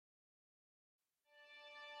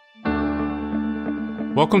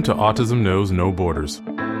Welcome to Autism Knows No Borders.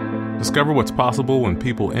 Discover what's possible when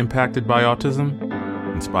people impacted by autism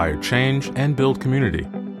inspire change and build community.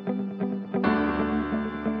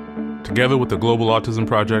 Together with the Global Autism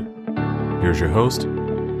Project, here's your host,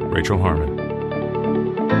 Rachel Harmon.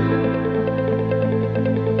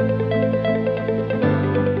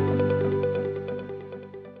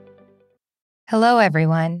 Hello,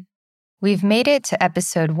 everyone. We've made it to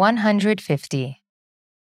episode 150.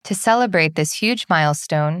 To celebrate this huge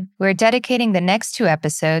milestone, we're dedicating the next 2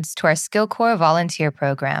 episodes to our SkillCorps volunteer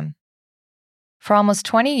program. For almost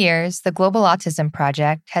 20 years, the Global Autism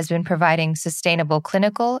Project has been providing sustainable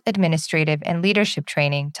clinical, administrative, and leadership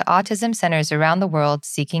training to autism centers around the world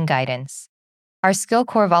seeking guidance. Our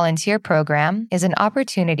SkillCorps volunteer program is an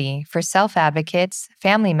opportunity for self-advocates,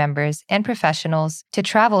 family members, and professionals to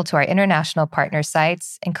travel to our international partner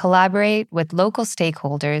sites and collaborate with local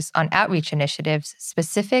stakeholders on outreach initiatives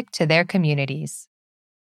specific to their communities.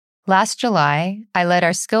 Last July, I led our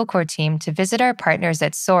SkillCorps team to visit our partners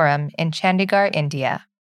at Sorum in Chandigarh, India.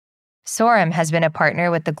 Sorum has been a partner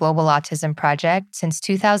with the Global Autism Project since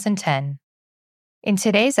 2010. In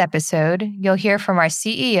today's episode, you'll hear from our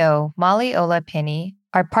CEO, Molly Olapini,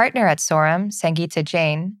 our partner at Sorum, Sangeeta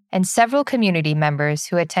Jain, and several community members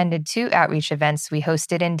who attended 2 outreach events we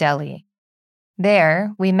hosted in Delhi.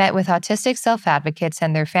 There, we met with autistic self-advocates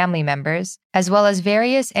and their family members, as well as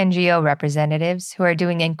various NGO representatives who are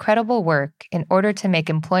doing incredible work in order to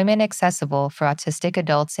make employment accessible for autistic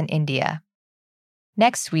adults in India.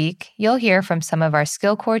 Next week, you'll hear from some of our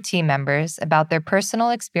SkillCorps team members about their personal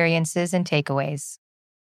experiences and takeaways.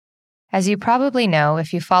 As you probably know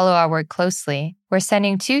if you follow our work closely, we're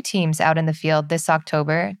sending 2 teams out in the field this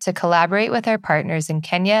October to collaborate with our partners in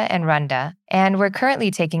Kenya and Rwanda, and we're currently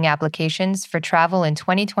taking applications for travel in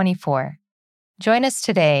 2024. Join us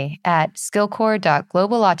today at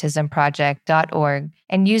skillcorps.globalautismproject.org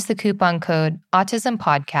and use the coupon code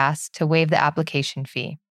AutismPodcast to waive the application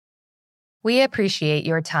fee. We appreciate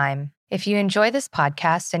your time. If you enjoy this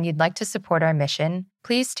podcast and you'd like to support our mission,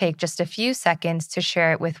 please take just a few seconds to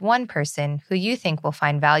share it with one person who you think will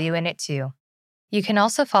find value in it too. You can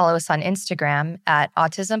also follow us on Instagram at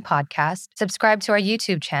Autism Podcast, subscribe to our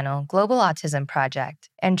YouTube channel, Global Autism Project,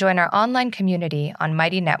 and join our online community on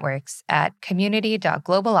Mighty Networks at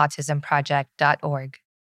community.globalautismproject.org.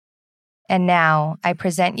 And now, I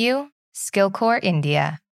present you SkillCorps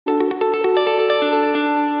India.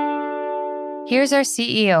 Here's our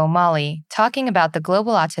CEO, Molly, talking about the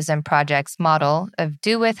Global Autism Project's model of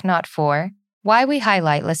do with, not for, why we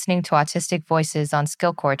highlight listening to autistic voices on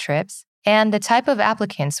SkillCorps trips, and the type of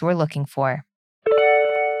applicants we're looking for.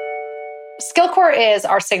 SkillCorps is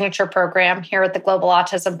our signature program here at the Global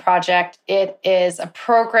Autism Project. It is a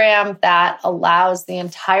program that allows the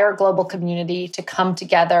entire global community to come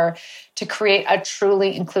together to create a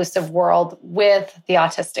truly inclusive world with the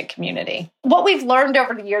autistic community. What we've learned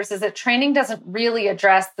over the years is that training doesn't really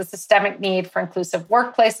address the systemic need for inclusive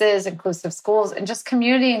workplaces, inclusive schools, and just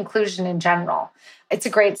community inclusion in general. It's a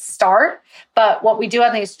great start, but what we do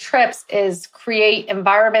on these trips is create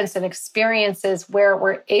environments and experiences where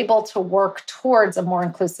we're able to work towards a more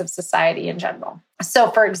inclusive society in general. So,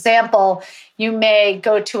 for example, you may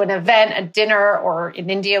go to an event, a dinner, or in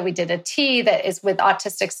India, we did a tea that is with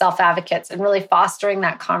autistic self-advocates and really fostering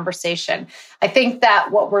that conversation. I think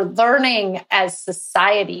that what we're learning as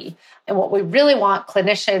society and what we really want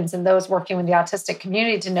clinicians and those working with the autistic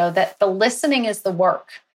community to know that the listening is the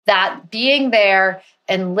work. That being there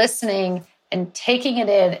and listening and taking it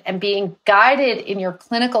in and being guided in your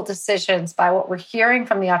clinical decisions by what we're hearing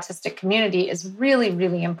from the autistic community is really,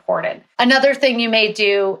 really important. Another thing you may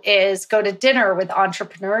do is go to dinner with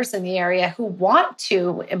entrepreneurs in the area who want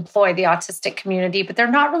to employ the autistic community, but they're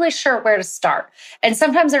not really sure where to start. And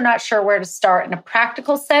sometimes they're not sure where to start in a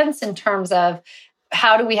practical sense in terms of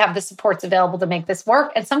how do we have the supports available to make this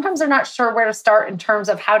work? And sometimes they're not sure where to start in terms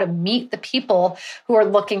of how to meet the people who are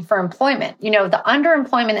looking for employment. You know, the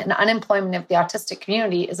underemployment and unemployment of the autistic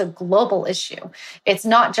community is a global issue. It's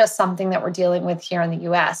not just something that we're dealing with here in the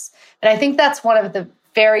US. And I think that's one of the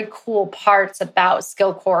very cool parts about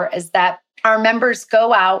SkillCorps is that our members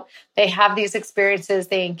go out, they have these experiences,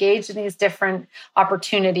 they engage in these different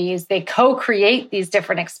opportunities, they co-create these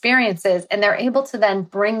different experiences, and they're able to then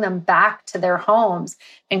bring them back to their homes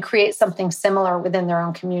and create something similar within their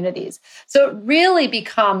own communities. So it really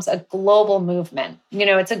becomes a global movement. You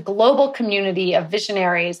know, it's a global community of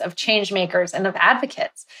visionaries, of change makers, and of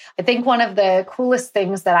advocates. I think one of the coolest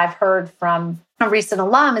things that I've heard from a recent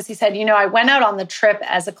alum is he said, you know, I went out on the trip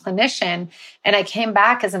as a clinician and I came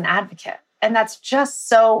back as an advocate. And that's just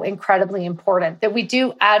so incredibly important that we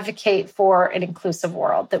do advocate for an inclusive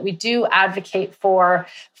world, that we do advocate for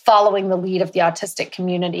following the lead of the autistic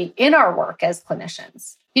community in our work as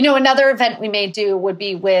clinicians. Another event we may do would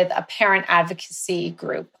be with a parent advocacy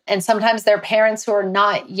group. And sometimes they're parents who are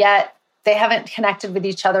not yet, they haven't connected with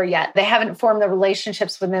each other yet. They haven't formed the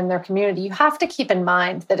relationships within their community. You have to keep in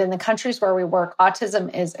mind that in the countries where we work,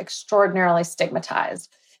 autism is extraordinarily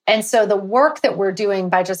stigmatized. And so the work that we're doing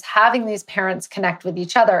by just having these parents connect with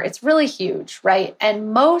each other, it's really huge, right?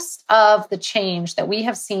 And most of the change that we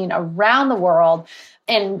have seen around the world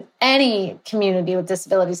in any community with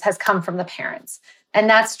disabilities has come from the parents. And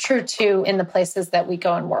that's true, too, in the places that we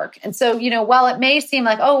go and work. And so, while it may seem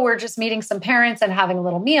like, oh, we're just meeting some parents and having a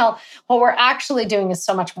little meal, what we're actually doing is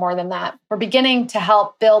so much more than that. We're beginning to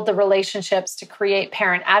help build the relationships to create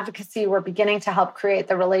parent advocacy. We're beginning to help create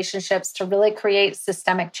the relationships to really create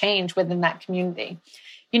systemic change within that community.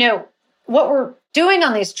 What we're doing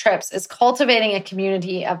on these trips is cultivating a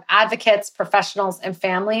community of advocates, professionals, and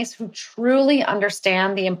families who truly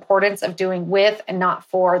understand the importance of doing with and not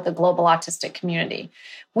for the global autistic community.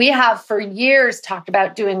 We have for years talked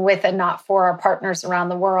about doing with and not for our partners around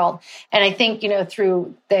the world. And I think,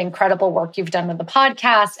 through the incredible work you've done with the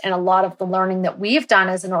podcast and a lot of the learning that we've done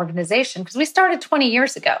as an organization, because we started 20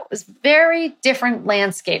 years ago, it was a very different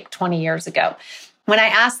landscape 20 years ago. When I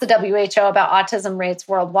asked the WHO about autism rates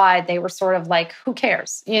worldwide, they were sort of like, who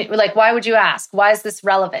cares? Like, why would you ask? Why is this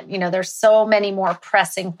relevant? There's so many more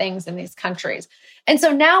pressing things in these countries. And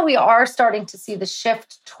so now we are starting to see the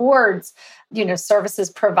shift towards,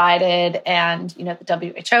 services provided. And,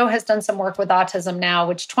 the WHO has done some work with autism now,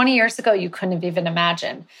 which 20 years ago, you couldn't have even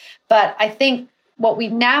imagined. But I think what we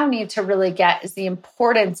now need to really get is the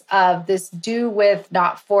importance of this do with,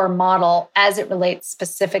 not for model as it relates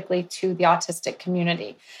specifically to the autistic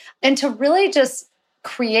community, and to really just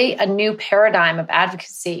create a new paradigm of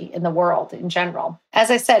advocacy in the world in general.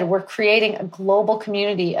 As I said, we're creating a global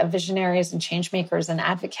community of visionaries and change makers and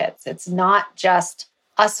advocates. It's not just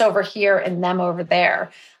us over here and them over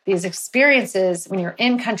there. These experiences, when you're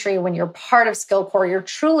in country, when you're part of SkillCorps, you're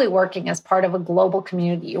truly working as part of a global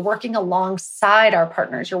community. You're working alongside our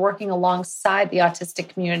partners. You're working alongside the autistic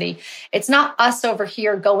community. It's not us over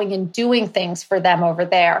here going and doing things for them over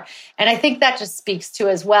there. And I think that just speaks to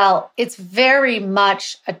as well, it's very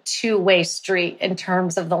much a two-way street in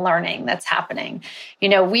terms of the learning that's happening.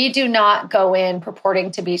 We do not go in purporting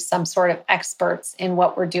to be some sort of experts in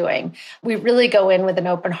what we're doing. We really go in with an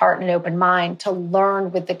open heart and an open mind to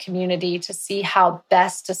learn with the community, to see how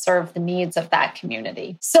best to serve the needs of that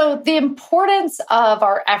community. So the importance of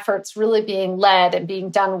our efforts really being led and being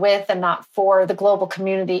done with and not for the global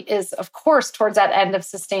community is, of course, towards that end of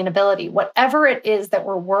sustainability. Whatever it is that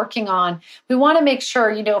we're working on, we want to make sure,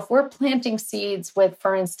 if we're planting seeds with,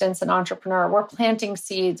 for instance, an entrepreneur, we're planting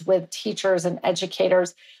seeds with teachers and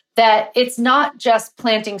educators, that it's not just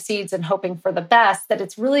planting seeds and hoping for the best, that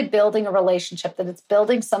it's really building a relationship, that it's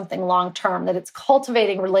building something long-term, that it's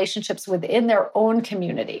cultivating relationships within their own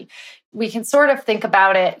community. We can sort of think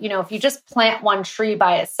about it, if you just plant one tree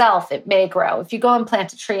by itself, it may grow. If you go and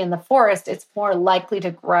plant a tree in the forest, it's more likely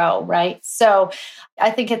to grow, right? So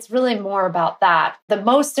I think it's really more about that. The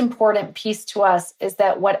most important piece to us is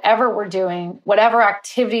that whatever we're doing, whatever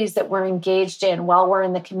activities that we're engaged in while we're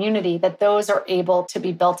in the community, that those are able to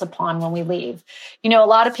be built upon when we leave. A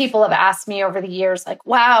lot of people have asked me over the years, like,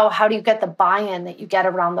 wow, how do you get the buy-in that you get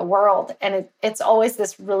around the world? And it's always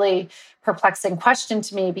this really perplexing question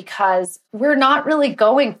to me, because we're not really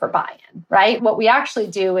going for buy-in, right? What we actually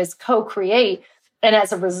do is co-create. And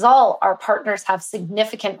as a result, our partners have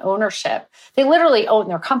significant ownership. They literally own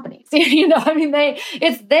their companies.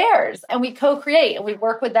 It's theirs. And we co-create and we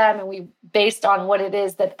work with them, and we based on what it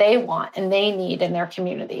is that they want and they need in their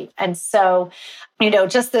community. And so,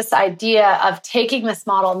 just this idea of taking this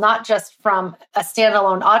model, not just from a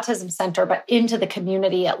standalone autism center, but into the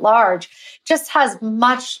community at large, just has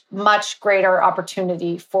much, much greater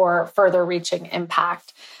opportunity for further reaching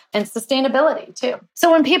impact. And sustainability too.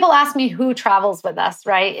 So when people ask me who travels with us,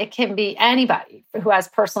 right, it can be anybody who has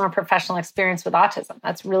personal or professional experience with autism.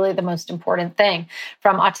 That's really the most important thing.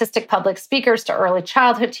 From autistic public speakers to early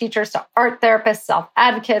childhood teachers to art therapists,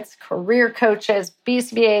 self-advocates, career coaches,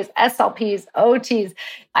 BCBAs, SLPs, OTs.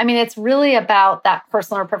 I mean, it's really about that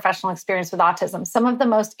personal or professional experience with autism. Some of the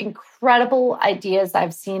most incredible ideas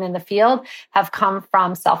I've seen in the field have come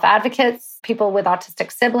from self-advocates, people with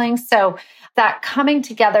autistic siblings. So that coming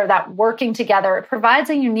together, that working together, it provides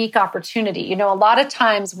a unique opportunity. You know, a lot of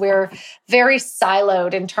times we're very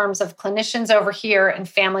siloed in terms of clinicians over here and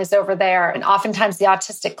families over there, and oftentimes the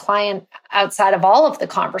autistic client outside of all of the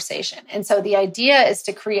conversation. And so the idea is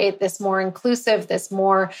to create this more inclusive, this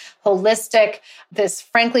more holistic, this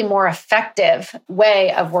frankly more effective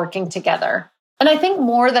way of working together. And I think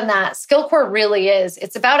more than that, SkillCorps really is,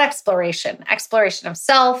 it's about exploration of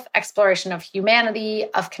self, exploration of humanity,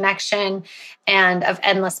 of connection, and of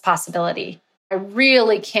endless possibility. I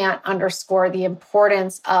really can't underscore the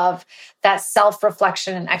importance of that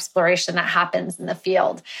self-reflection and exploration that happens in the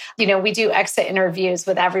field. You know, we do exit interviews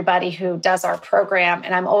with everybody who does our program,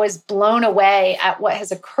 and I'm always blown away at what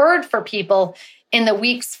has occurred for people in the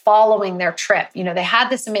weeks following their trip. You know, they had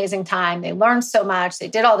this amazing time, they learned so much, they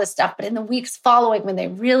did all this stuff, but in the weeks following, when they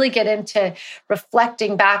really get into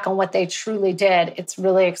reflecting back on what they truly did, it's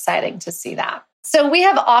really exciting to see that. So we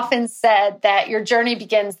have often said that your journey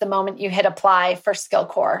begins the moment you hit apply for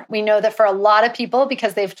SkillCorps. We know that for a lot of people,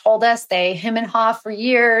 because they've told us they hem and haw for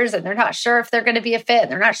years and they're not sure if they're going to be a fit,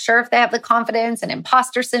 and they're not sure if they have the confidence, and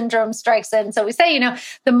imposter syndrome strikes in. So we say, you know,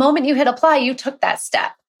 the moment you hit apply, you took that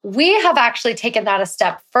step. We have actually taken that a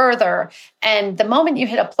step further. And the moment you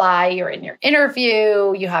hit apply, you're in your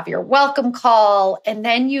interview, you have your welcome call, and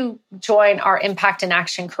then you join our Impact in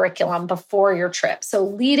Action curriculum before your trip. So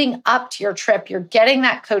leading up to your trip, you're getting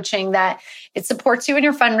that coaching that it supports you in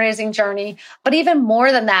your fundraising journey. But even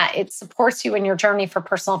more than that, it supports you in your journey for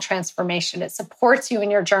personal transformation. It supports you in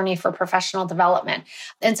your journey for professional development.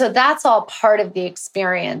 And so that's all part of the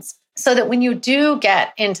experience, so that when you do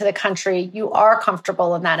get into the country, you are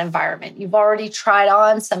comfortable in that environment. You've already tried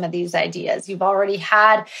on some of these ideas. You've already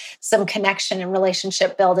had some connection and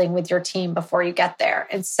relationship building with your team before you get there.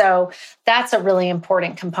 And so that's a really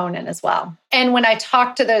important component as well. And when I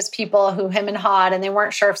talk to those people who hem and hawed and they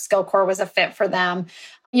weren't sure if SkillCorps was a fit for them,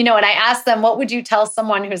 you know, and I asked them, what would you tell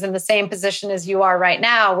someone who's in the same position as you are right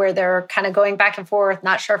now, where they're kind of going back and forth,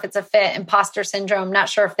 not sure if it's a fit, imposter syndrome, not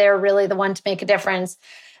sure if they're really the one to make a difference?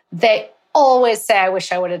 They always say, I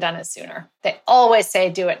wish I would have done it sooner. They always say,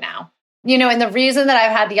 do it now. You know, and the reason that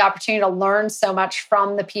I've had the opportunity to learn so much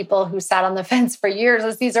from the people who sat on the fence for years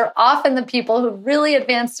is these are often the people who really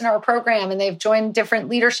advanced in our program, and they've joined different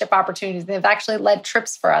leadership opportunities. They've actually led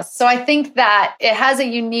trips for us. So I think that it has a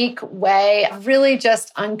unique way of really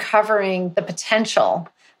just uncovering the potential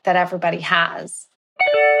that everybody has.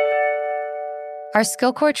 Our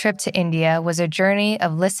SkillCorps trip to India was a journey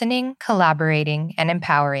of listening, collaborating, and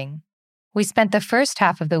empowering. We spent the first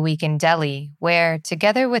half of the week in Delhi, where,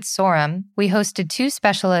 together with Sorum, we hosted 2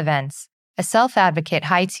 special events, a self-advocate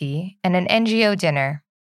high tea and an NGO dinner.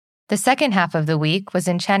 The second half of the week was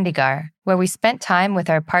in Chandigarh, where we spent time with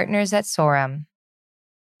our partners at Sorum.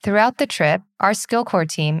 Throughout the trip, our SkillCorps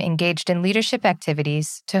team engaged in leadership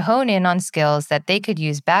activities to hone in on skills that they could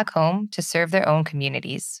use back home to serve their own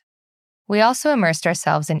communities. We also immersed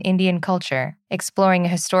ourselves in Indian culture, exploring a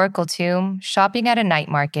historical tomb, shopping at a night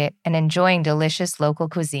market, and enjoying delicious local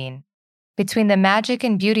cuisine. Between the magic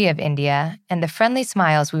and beauty of India and the friendly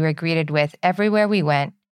smiles we were greeted with everywhere we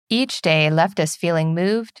went, each day left us feeling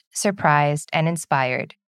moved, surprised, and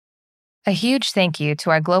inspired. A huge thank you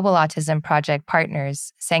to our Global Autism Project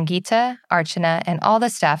partners, Sangeeta, Archana, and all the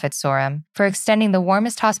staff at Sorum for extending the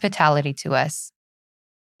warmest hospitality to us.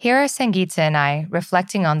 Here are Sangeeta and I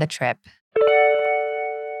reflecting on the trip.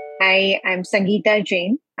 Hi, I'm Sangeeta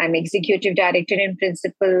Jain. I'm Executive Director and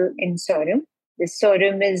Principal in Sorum. This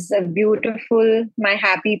Sorum is a beautiful, my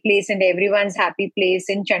happy place and everyone's happy place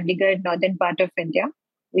in Chandigarh, northern part of India.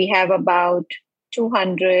 We have about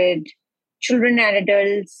 200 children and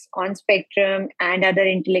adults on spectrum and other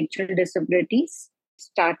intellectual disabilities,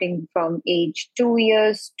 starting from age 2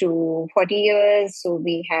 years to 40 years. So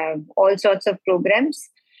we have all sorts of programs.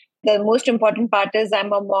 The most important part is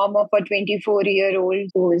I'm a mom of a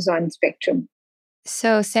 24-year-old who is on spectrum.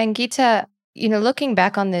 So Sangeeta, looking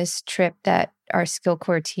back on this trip that our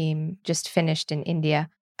SkillCorps team just finished in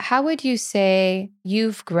India, how would you say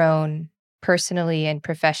you've grown personally and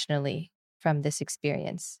professionally from this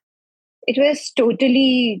experience? It was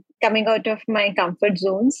totally coming out of my comfort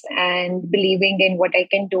zones and believing in what I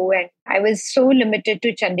can do. And I was so limited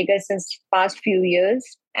to Chandigarh since past few years.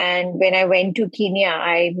 And when I went to Kenya,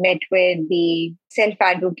 I met with the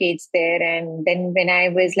self-advocates there. And then when I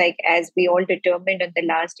was like, as we all determined on the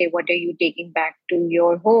last day, what are you taking back to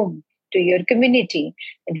your home, to your community?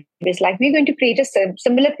 And it was like, we're going to create a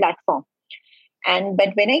similar platform.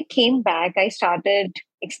 But when I came back, I started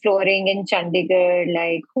exploring in Chandigarh,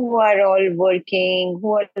 like who are all working,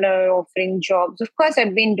 who are offering jobs. Of course,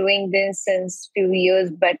 I've been doing this since few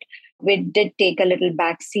years, but we did take a little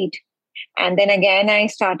backseat. And then again, I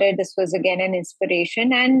started, this was again an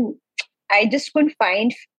inspiration. And I just couldn't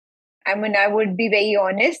find, I mean, I would be very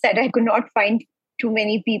honest that I could not find too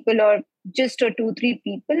many people or just or two, three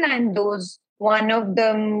people. And those, one of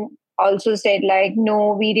them also said like,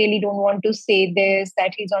 no, we really don't want to say this,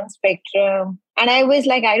 that he's on spectrum. And I was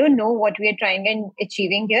like, I don't know what we are trying and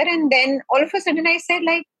achieving here. And then all of a sudden I said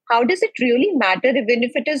like, how does it really matter even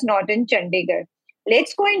if it is not in Chandigarh?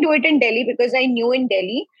 Let's go and do it in Delhi, because I knew in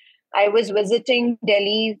Delhi, I was visiting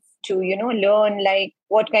Delhi to, learn like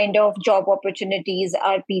what kind of job opportunities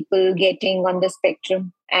are people getting on the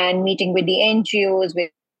spectrum, and meeting with the NGOs,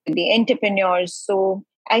 with the entrepreneurs. So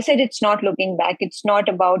I said, it's not looking back. It's not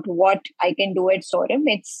about what I can do at Sorum.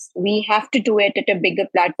 It's, we have to do it at a bigger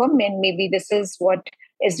platform. And maybe this is what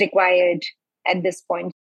is required at this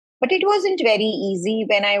point. But it wasn't very easy.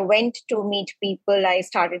 When I went to meet people, I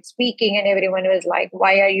started speaking and everyone was like,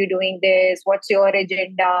 why are you doing this? What's your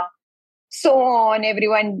agenda? So on.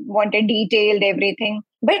 Everyone wanted detailed everything.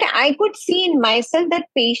 But I could see in myself that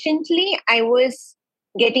patiently I was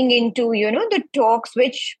getting into, the talks,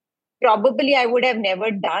 which probably I would have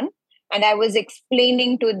never done. And I was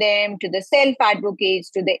explaining to them, to the self advocates,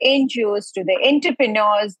 to the NGOs, to the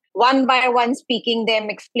entrepreneurs, one by one, speaking them,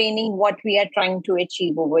 explaining what we are trying to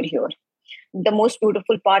achieve over here. The most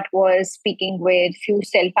beautiful part was speaking with few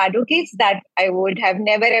self advocates that I would have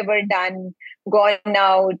never ever done, gone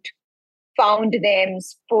out, found them,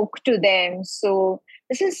 spoke to them. So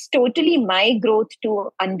this is totally my growth to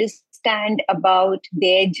understand about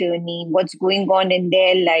their journey, what's going on in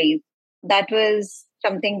their life. That was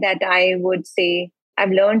something that I would say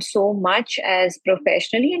I've learned so much as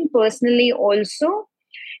professionally and personally also.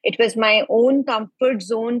 It was my own comfort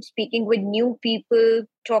zone, speaking with new people,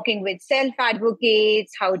 talking with self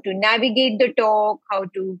advocates, how to navigate the talk, how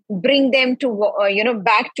to bring them to,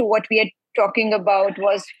 back to what we are talking about,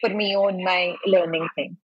 was for me on my learning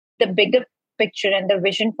thing. The bigger picture and the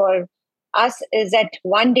vision for us is that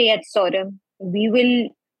one day at Sorum, we will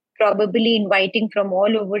probably inviting from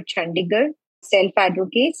all over Chandigarh self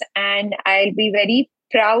advocates, and I'll be very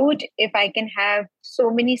proud if I can have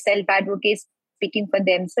so many self advocates speaking for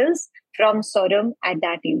themselves from Sorum at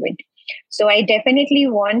that event. So I definitely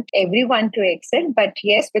want everyone to excel, but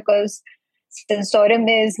yes, because since Sorum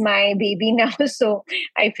is my baby now, so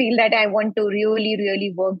I feel that I want to really,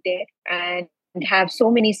 really work there and have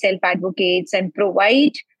so many self advocates and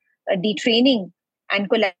provide the training and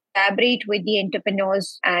collaborate with the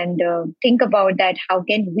entrepreneurs and think about that. How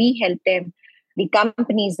can we help them, the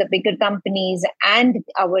companies, the bigger companies, and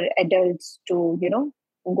our adults to,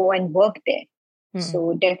 go and work there.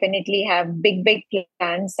 So definitely have big, big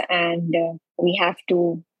plans, and we have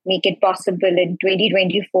to make it possible in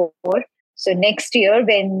 2024. So next year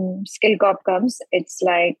when SkillCorps comes, it's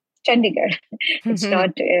like Chandigarh. It's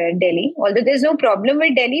not Delhi, although there's no problem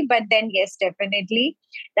with Delhi. But then, yes, definitely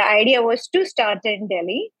the idea was to start in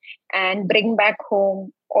Delhi and bring back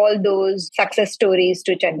home all those success stories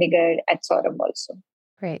to Chandigarh at Sorum also.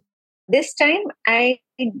 Great. This time, I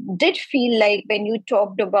did feel like when you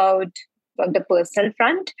talked about on the personal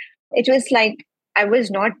front, it was like I was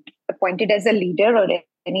not appointed as a leader or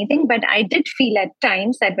anything, but I did feel at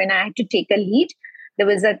times that when I had to take a lead, there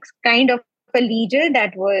was a kind of a leader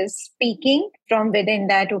that was speaking from within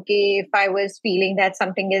that, okay, if I was feeling that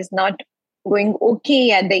something is not going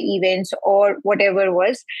okay at the events or whatever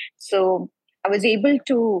was, so I was able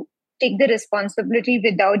to take the responsibility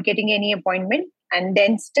without getting any appointment and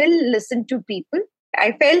then still listen to people.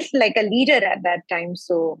 I felt like a leader at that time.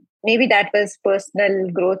 So maybe that was personal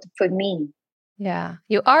growth for me. Yeah.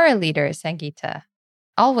 You are a leader, Sangeeta.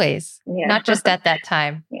 Always. Yeah. Not just at that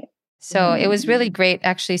time. Yeah. So it was really great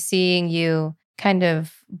actually seeing you kind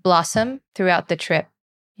of blossom throughout the trip.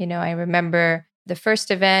 I remember the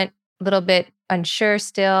first event, a little bit unsure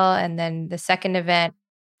still. And then the second event,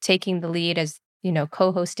 taking the lead as,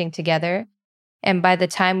 co-hosting together. And by the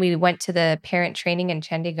time we went to the parent training in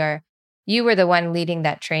Chandigarh, you were the one leading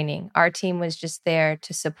that training. Our team was just there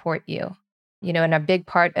to support you. And a big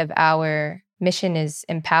part of our mission is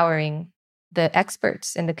empowering the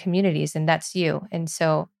experts in the communities, and that's you. And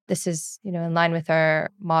so this is, in line with our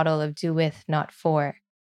model of do with, not for.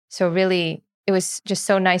 So really, it was just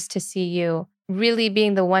so nice to see you really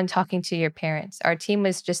being the one talking to your parents. Our team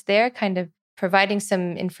was just there kind of providing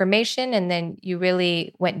some information, and then you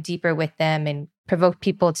really went deeper with them and provoked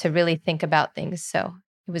people to really think about things. So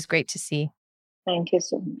it was great to see. Thank you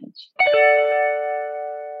so much.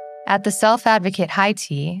 At the Self Advocate High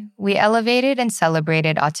Tea, we elevated and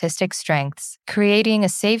celebrated autistic strengths, creating a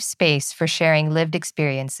safe space for sharing lived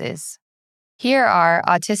experiences. Here are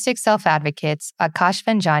autistic self-advocates Akash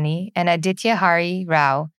Vanjani and Aditya Hari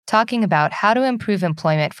Rao talking about how to improve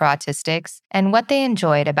employment for autistics and what they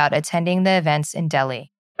enjoyed about attending the events in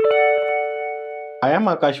Delhi. I am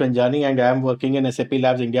Akash Vanjani and I am working in SAP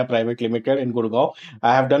Labs India Private Limited in Gurgaon.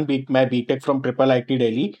 I have done my BTech from Triple IT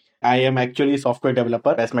Delhi. I am actually a software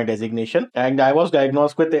developer as my designation, and I was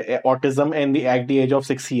diagnosed with autism at the age of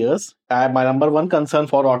 6 years. My number one concern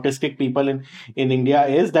for autistic people in India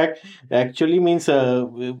is that actually means a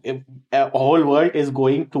whole world is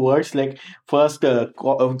going towards like first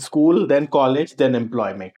school, then college, then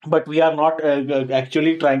employment. But we are not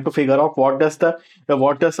actually trying to figure out what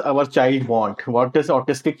does our child want, what does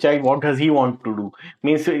autistic child, what does he want to do.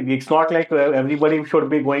 Means it's not like everybody should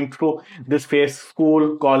be going through this phase: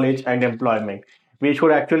 school, college, and employment. We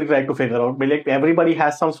should actually try to figure out, like, everybody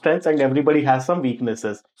has some strengths and everybody has some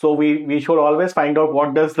weaknesses, so we should always find out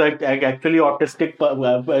what does that actually autistic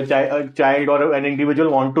child or an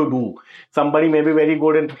individual want to do. Somebody may be very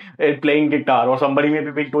good in playing guitar, or somebody may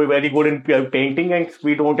be very good in painting, and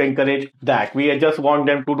we don't encourage that. We just want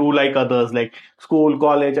them to do like others, like school,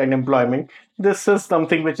 college, and employment. This is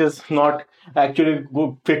something which is not actually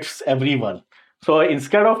good, fits everyone. So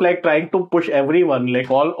instead of like trying to push everyone, like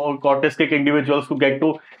all autistic individuals, to get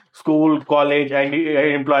to school, college, and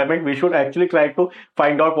employment, we should actually try to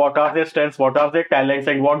find out what are their strengths, what are their talents,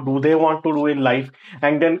 and what do they want to do in life,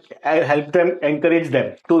 and then help them, encourage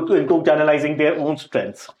them into channelizing their own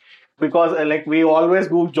strengths. Because like we always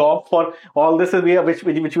do job for all this is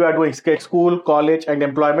which we are doing. School, college, and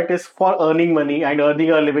employment is for earning money and earning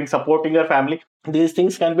a living, supporting your family. These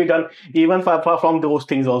things can be done even far from those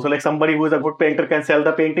things also. Like somebody who is a good painter can sell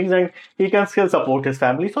the paintings and he can still support his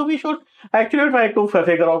family. So we should actually try to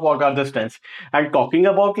figure out what are the strengths. And talking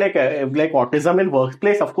about like autism in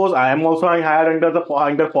workplace, of course I am also hired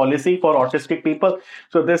under policy for autistic people.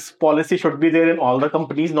 So this policy should be there in all the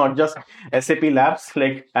companies, not just SAP Labs.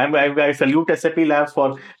 Like I salute SAP Labs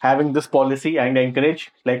for having this policy, and encourage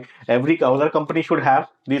like every other company should have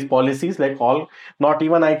these policies. Like all, not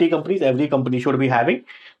even IT companies, every company should be having.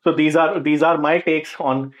 So these are my takes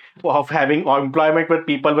on of having employment with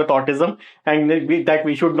people with autism, and that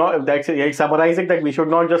we should not, that's summarizing, that we should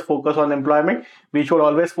not just focus on employment. We should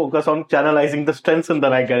always focus on channelizing the strengths in the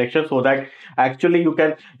right direction, so that actually you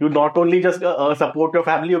not only just support your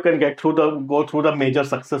family, you can go through the major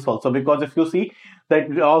success also. Because if you see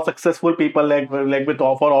that all successful people like with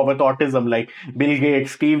autism, like Bill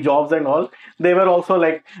Gates, Steve Jobs, and all, they were also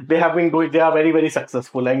like they are very, very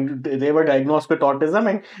successful, and they were diagnosed with autism,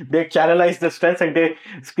 and they channelized the strengths. And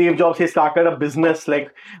Steve Jobs, he started a business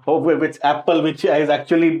like with Apple, which is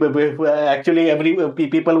actually every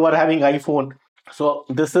people who are having iPhone. So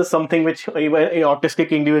this is something which even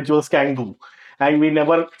autistic individuals can do, and we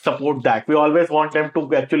never support that. We always want them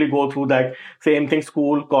to actually go through that same thing: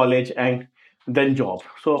 school, college, and then job.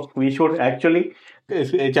 So we should actually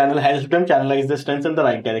help them channelize the strengths in the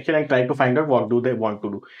right direction and try to find out what do they want to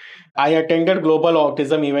do. I attended global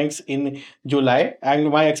autism events in July, and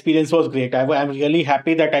my experience was great. I'm really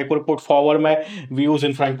happy that I could put forward my views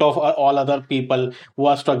in front of all other people who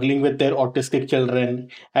are struggling with their autistic children,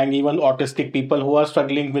 and even autistic people who are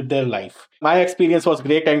struggling with their life. My experience was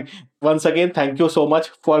great, and once again, thank you so much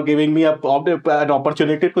for giving me an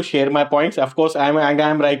opportunity to share my points. Of course, I'm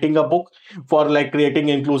writing a book for like creating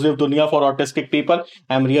inclusive dunya for autistic people.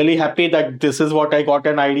 I'm really happy that this is what I got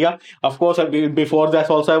an idea. Of course, before that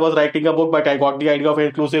also I was writing a book, but I got the idea of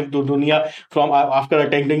inclusive dunya from after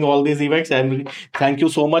attending all these events. And thank you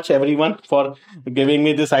so much everyone for giving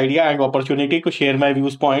me this idea and opportunity to share my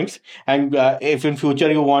views points. And if in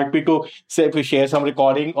future you want me to share some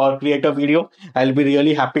recording or create a video, I'll be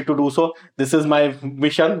really happy to do so. This is my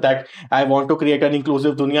mission, that I want to create an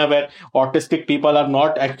inclusive dunya where autistic people are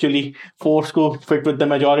not actually forced to fit with the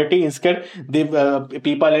majority. Instead,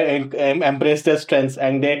 people embrace their strengths,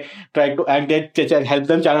 and they help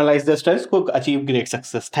them channelize their strengths to achieve great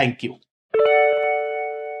success. Thank you.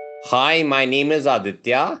 Hi, my name is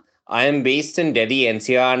Aditya. I am based in Delhi,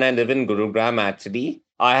 NCR, and I live in Gurugram actually.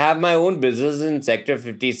 I have my own business in Sector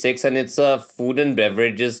 56, and it's a food and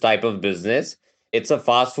beverages type of business. It's a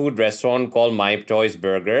fast food restaurant called My Choice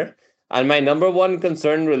Burger. And my number one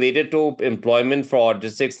concern related to employment for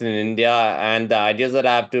autistics in India and the ideas that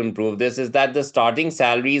I have to improve this is that the starting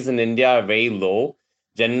salaries in India are very low.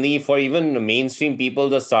 Generally, for even mainstream people,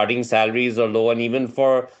 the starting salaries are low, and even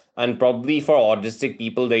for and probably for autistic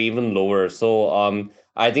people, they're even lower. So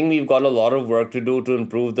I think we've got a lot of work to do to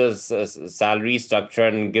improve the salary structure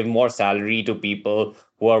and give more salary to people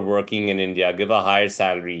who are working in India, give a higher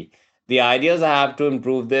salary. The ideas I have to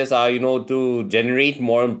improve this are, to generate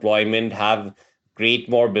more employment, have create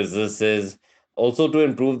more businesses, also to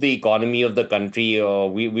improve the economy of the country.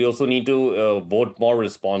 We also need to vote more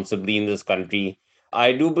responsibly in this country.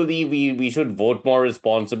 I do believe we should vote more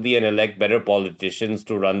responsibly and elect better politicians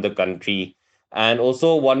to run the country. And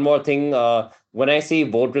also one more thing, when I say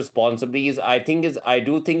vote responsibly, I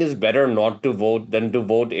do think it's better not to vote than to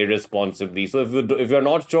vote irresponsibly. So if you're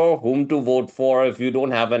not sure whom to vote for, if you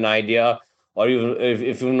don't have an idea, or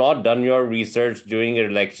if you've not done your research during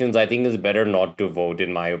elections, I think it's better not to vote,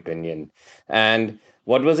 in my opinion. And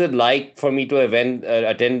what was it like for me to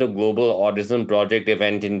attend a global autism project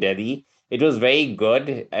event in Delhi? It was very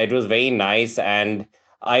good. It was very nice, and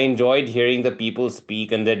I enjoyed hearing the people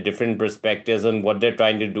speak and their different perspectives on what they're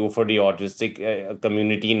trying to do for the autistic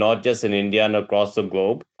community, not just in India and across the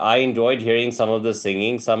globe. I enjoyed hearing some of the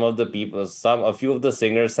singing. A few of the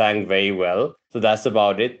singers sang very well. So that's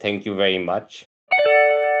about it. Thank you very much.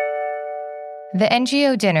 The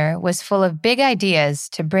NGO dinner was full of big ideas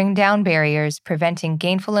to bring down barriers preventing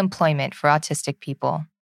gainful employment for autistic people.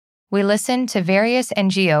 We listened to various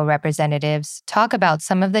NGO representatives talk about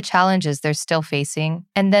some of the challenges they're still facing,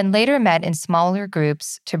 and then later met in smaller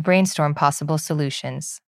groups to brainstorm possible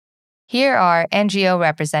solutions. Here are NGO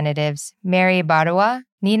representatives Mary Barua,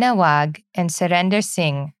 Nina Wag, and Surrender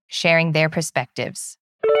Singh sharing their perspectives.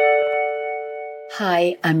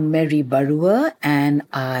 Hi, I'm Mary Barua, and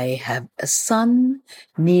I have a son,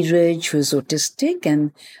 Neeraj, who is autistic.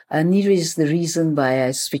 And Neeraj is the reason why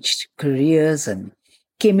I switched careers and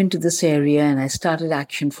came into this area. And I started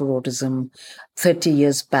Action for Autism 30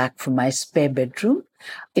 years back from my spare bedroom.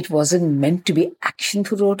 It wasn't meant to be Action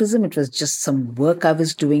for Autism. It was just some work I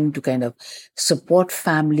was doing to kind of support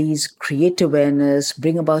families, create awareness,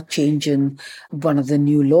 bring about change in one of the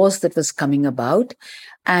new laws that was coming about.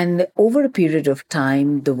 And over a period of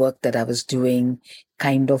time, the work that I was doing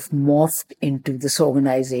kind of morphed into this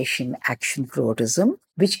organization, Action for Autism,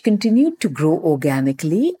 which continued to grow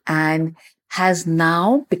organically and has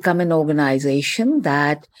now become an organization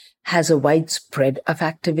that has a wide spread of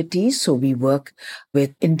activities. So we work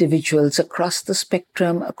with individuals across the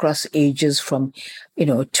spectrum, across ages from,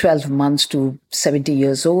 12 months to 70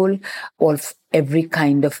 years old, all every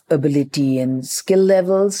kind of ability and skill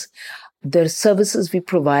levels. The services we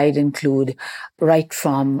provide include right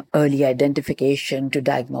from early identification to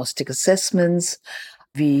diagnostic assessments.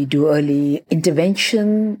 We do early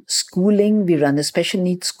intervention, schooling. We run a special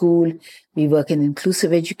needs school. We work in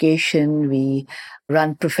inclusive education. We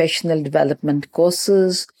run professional development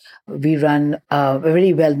courses. We run a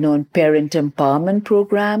very well-known parent empowerment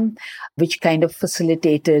program, which kind of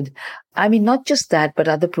facilitated, not just that, but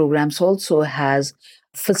other programs also has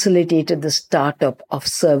facilitated the startup of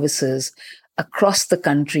services across the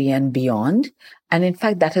country and beyond. And in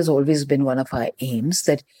fact, that has always been one of our aims,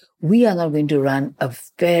 that we are not going to run a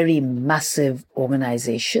very massive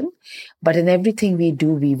organization, but in everything we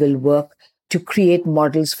do, we will work to create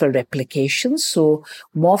models for replication. So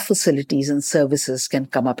more facilities and services can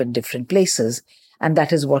come up in different places. And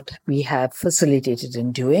that is what we have facilitated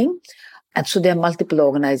in doing. And so there are multiple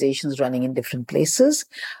organizations running in different places.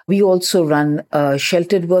 We also run a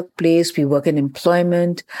sheltered workplace. We work in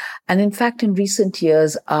employment. And in fact, in recent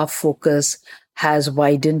years, our focus has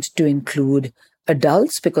widened to include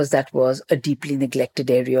adults because that was a deeply neglected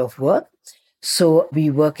area of work. So we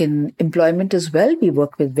work in employment as well. We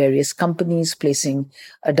work with various companies placing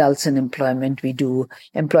adults in employment. We do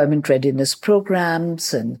employment readiness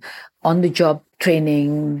programs and on-the-job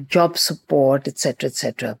training, job support, etc.,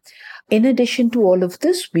 etc. In addition to all of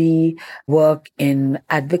this, we work in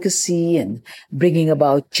advocacy and bringing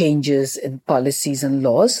about changes in policies and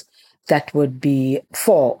laws that would be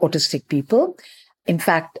for autistic people. In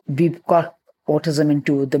fact, we've got autism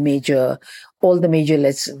into all the major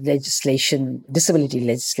legislation, disability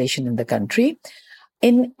legislation in the country.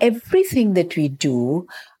 In everything that we do,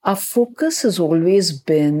 our focus has always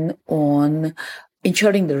been on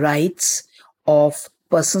ensuring the rights of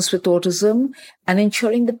persons with autism and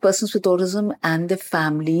ensuring that persons with autism and their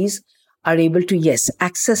families are able to, yes,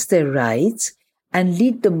 access their rights and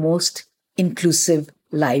lead the most inclusive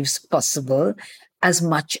lives possible as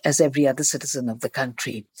much as every other citizen of the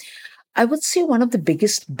country. I would say one of the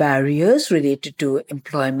biggest barriers related to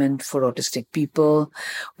employment for autistic people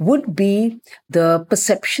would be the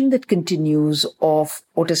perception that continues of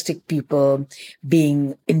autistic people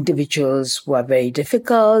being individuals who are very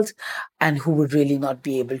difficult and who would really not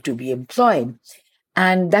be able to be employed.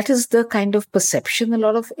 And that is the kind of perception a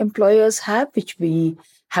lot of employers have, which we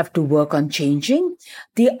have to work on changing.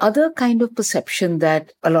 The other kind of perception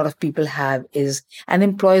that a lot of people have is, and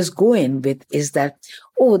employers go in with, is that,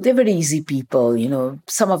 oh, they're very easy people.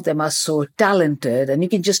 Some of them are so talented and you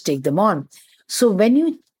can just take them on. So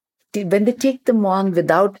when they take them on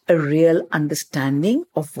without a real understanding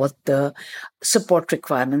of what the support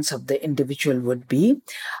requirements of the individual would be,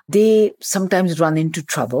 they sometimes run into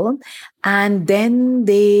trouble. And then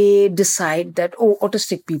they decide that, oh,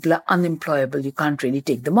 autistic people are unemployable. You can't really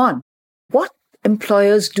take them on. What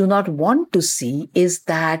employers do not want to see is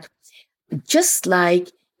that just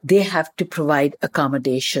like they have to provide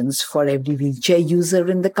accommodations for every wheelchair user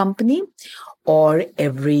in the company or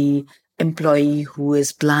every employee who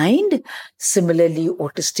is blind, similarly,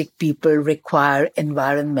 autistic people require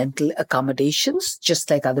environmental accommodations,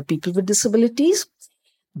 just like other people with disabilities.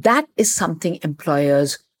 That is something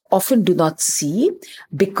employers often do not see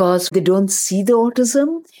because they don't see the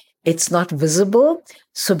autism. It's not visible.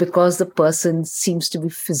 So because the person seems to be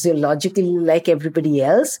physiologically like everybody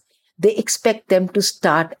else, they expect them to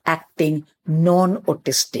start acting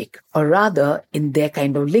non-autistic, or rather, in their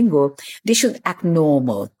kind of lingo, they should act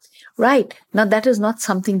normal. Right. Now, that is not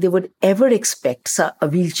something they would ever expect a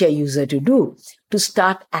wheelchair user to do, to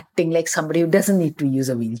start acting like somebody who doesn't need to use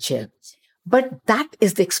a wheelchair. But that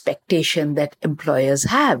is the expectation that employers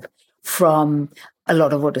have from a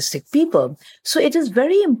lot of autistic people. So it is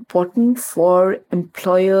very important for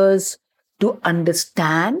employers to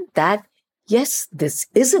understand that, yes, this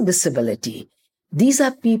is a disability. These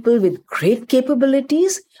are people with great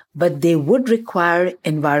capabilities, but they would require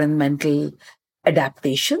environmental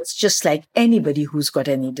adaptations, just like anybody who's got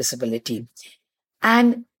any disability.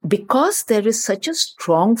 And because there is such a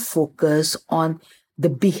strong focus on the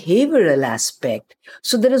behavioral aspect,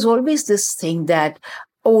 so there is always this thing that,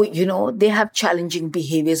 oh, they have challenging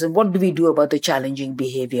behaviors. And what do we do about the challenging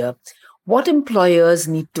behavior? What employers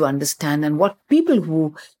need to understand and what people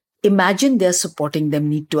who imagine they're supporting them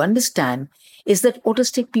need to understand is that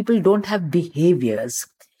autistic people don't have behaviors.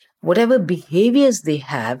 Whatever behaviors they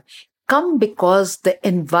have come because the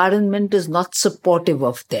environment is not supportive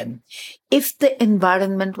of them. If the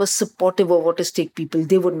environment was supportive of autistic people,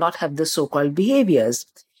 they would not have the so-called behaviors.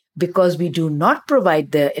 Because we do not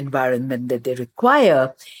provide the environment that they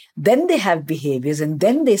require, then they have behaviors and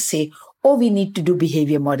then they say, oh, we need to do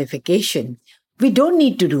behavior modification. We don't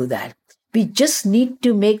need to do that. We just need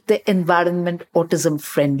to make the environment autism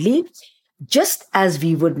friendly, just as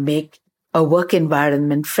we would make a work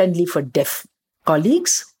environment friendly for deaf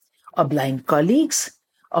colleagues or blind colleagues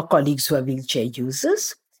or colleagues who are wheelchair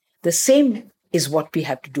users. The same is what we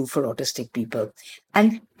have to do for autistic people.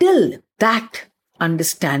 Until that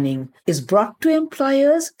understanding is brought to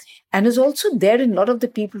employers and is also there in a lot of the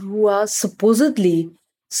people who are supposedly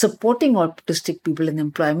supporting autistic people in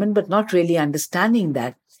employment, but not really understanding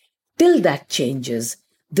that. Till that changes,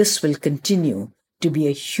 this will continue to be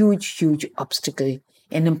a huge, huge obstacle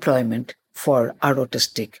in employment for our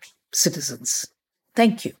autistic citizens.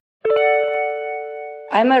 Thank you.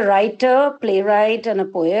 I'm a writer, playwright, and a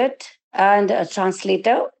poet and a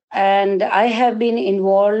translator. And I have been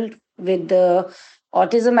involved with the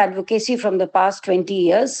autism advocacy from the past 20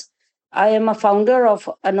 years. I am a founder of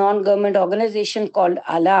a non-government organization called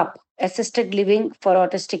ALAP, Assisted Living for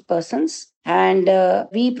Autistic Persons. And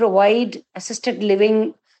we provide assisted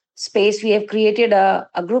living space. We have created a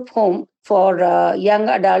group home for young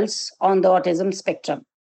adults on the autism spectrum.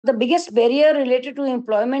 The biggest barrier related to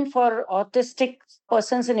employment for autistic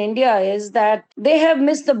persons in India is that they have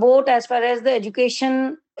missed the boat as far as the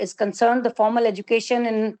education is concerned, the formal education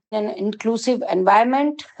in an inclusive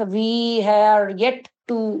environment. We are yet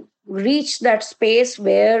to reach that space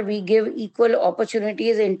where we give equal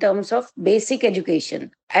opportunities in terms of basic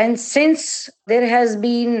education. And since there has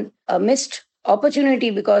been a missed opportunity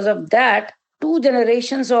because of that, 2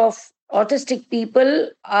 generations of autistic people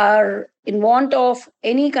are in want of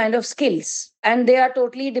any kind of skills, and they are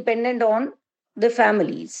totally dependent on the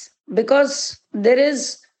families because there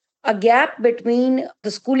is a gap between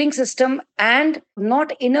the schooling system and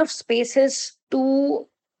not enough spaces to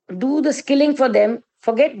do the skilling for them.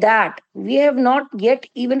 Forget that. We have not yet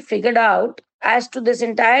even figured out as to this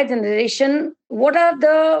entire generation what are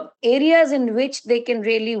the areas in which they can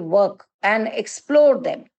really work and explore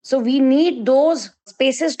them. So we need those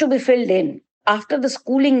spaces to be filled in after the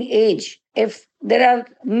schooling age. If there are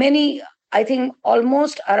many, I think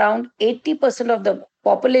almost around 80% of the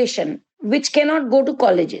population which cannot go to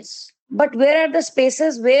colleges. But where are the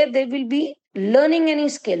spaces where they will be learning any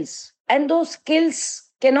skills? And those skills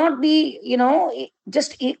cannot be,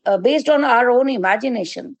 just based on our own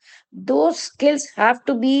imagination. Those skills have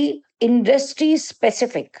to be industry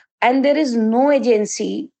specific. And there is no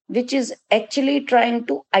agency which is actually trying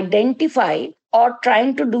to identify or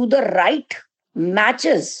trying to do the right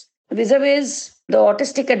matches vis-a-vis the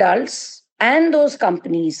autistic adults and those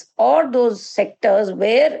companies or those sectors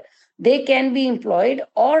where they can be employed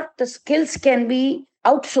or the skills can be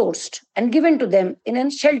outsourced and given to them in a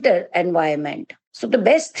sheltered environment. So the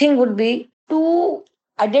best thing would be to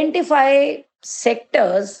identify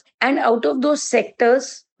sectors, and out of those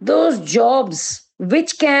sectors, those jobs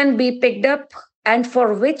which can be picked up and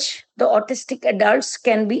for which the autistic adults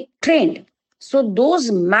can be trained. So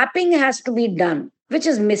those mapping has to be done, which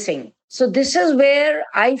is missing. So this is where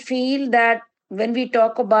I feel that when we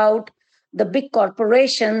talk about the big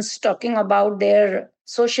corporations talking about their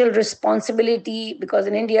social responsibility, because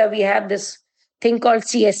in India we have this thing called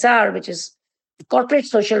CSR, which is corporate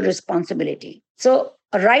social responsibility. So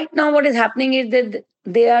right now what is happening is that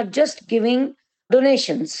they are just giving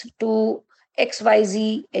donations to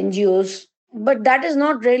XYZ NGOs, but that is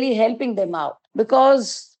not really helping them out,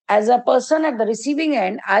 because as a person at the receiving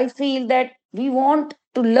end, I feel that we want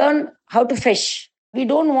to learn how to fish. We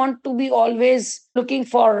don't want to be always looking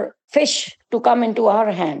for fish to come into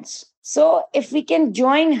our hands. So if we can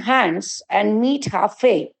join hands and meet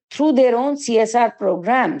halfway through their own CSR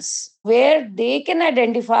programs, where they can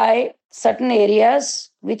identify certain areas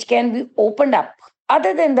which can be opened up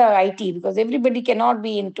other than the IT, because everybody cannot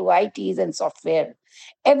be into ITs and software.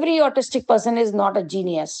 Every autistic person is not a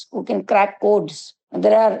genius who can crack codes.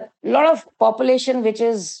 There are a lot of population which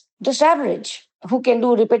is just average, who can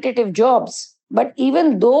do repetitive jobs. But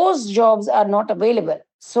even those jobs are not available.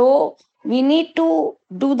 So we need to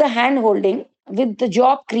do the hand holding with the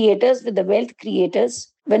job creators, with the wealth creators.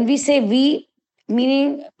 When we say we,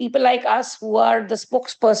 meaning people like us who are the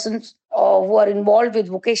spokespersons or who are involved with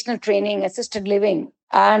vocational training, assisted living.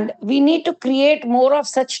 And we need to create more of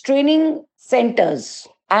such training centers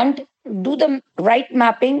and do the right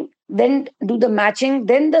mapping, then do the matching,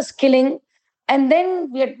 then the skilling, and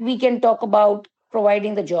then we can talk about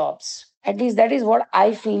providing the jobs. At least that is what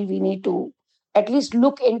I feel we need to at least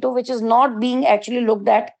look into, which is not being actually looked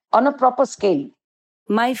at on a proper scale.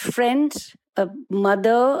 My friend, a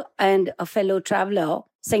mother, and a fellow traveler,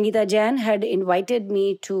 Sangeeta Jain, had invited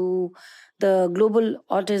me to the Global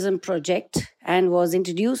Autism Project and was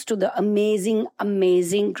introduced to the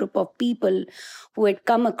amazing group of people who had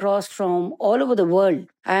come across from all over the world.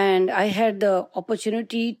 And I had the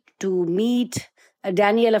opportunity to meet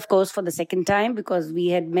Daniel, of course, for the second time, because we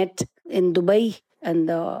had met in Dubai and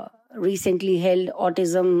the recently held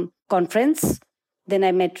autism conference. Then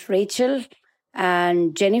I met Rachel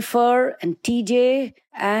and Jennifer and TJ.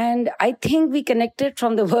 And I think we connected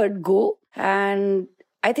from the word go. And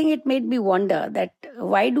I think it made me wonder that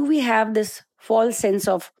why do we have this false sense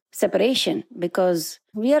of separation? Because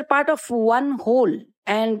we are part of one whole.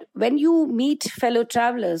 And when you meet fellow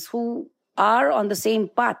travelers who are on the same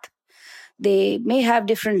path, they may have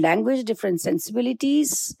different language, different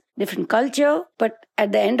sensibilities, different culture, but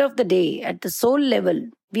at the end of the day, at the soul level,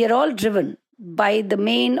 we are all driven by the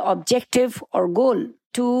main objective or goal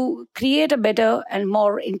to create a better and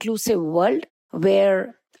more inclusive world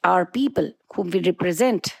where our people whom we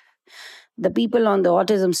represent, the people on the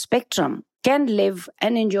autism spectrum, can live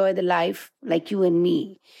and enjoy the life like you and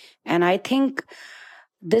me. And I think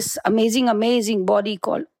this amazing body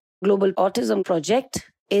called Global Autism Project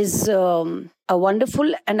is a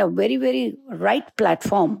wonderful and a very right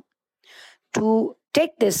platform to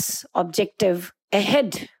take this objective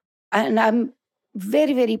ahead. And I'm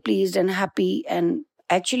very pleased and happy, and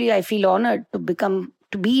actually I feel honored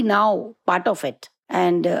to be now part of it.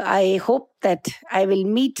 And I hope that I will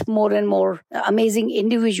meet more and more amazing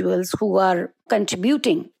individuals who are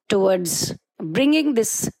contributing towards bringing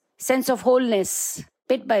this sense of wholeness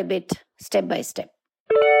bit by bit, step by step.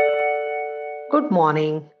 Good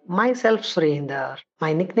morning. Myself Surinder.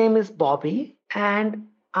 My nickname is Bobby, and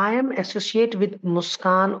I am associate with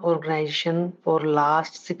Muskan organization for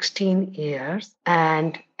last 16 years.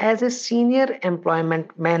 And as a senior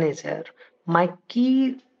employment manager, my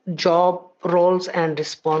key job roles and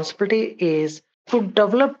responsibility is to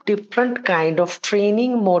develop different kind of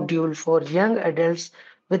training module for young adults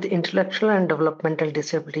with intellectual and developmental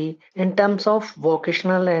disability in terms of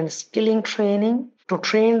vocational and skilling training, to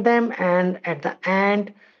train them and at the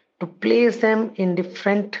end to place them in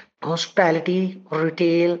different hospitality,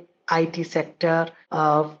 retail, IT sector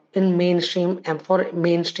in mainstream and for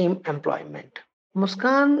mainstream employment.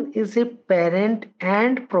 Muskan is a parent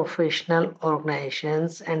and professional organization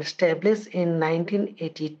and established in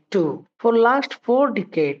 1982. For last 4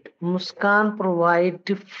 decades, Muskan provide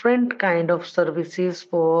different kind of services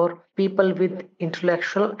for people with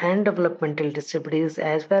intellectual and developmental disabilities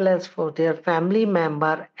as well as for their family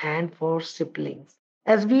member and for siblings.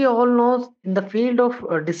 As we all know, in the field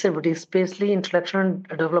of disabilities, especially intellectual and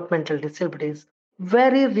developmental disabilities,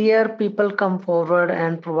 very rare people come forward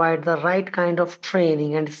and provide the right kind of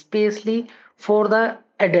training, and especially for the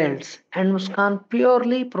adults. And Muskan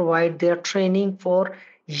purely provide their training for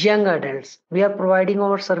young adults. We are providing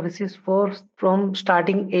our services for from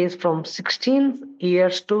starting age from 16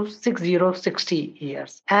 years to 60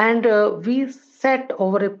 years, and we set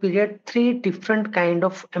over a period three different kind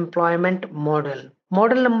of employment model.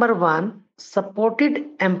 Model number one, supported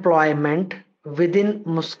employment within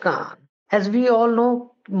Muskan. As we all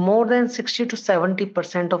know, more than 60 to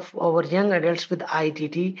 70% of our young adults with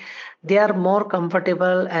IDD, they are more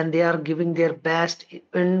comfortable and they are giving their best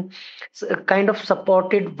in a kind of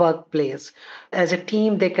supported workplace. As a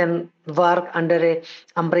team, they can work under a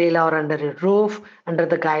umbrella or under a roof under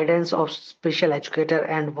the guidance of special educator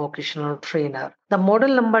and vocational trainer. The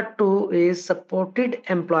model number two is supported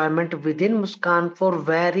employment within Muskan for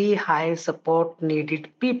very high support needed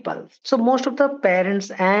people. So most of the parents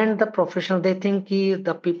and the professional, they think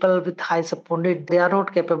the people with high support need, they are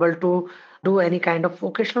not capable to do any kind of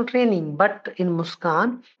vocational training. But in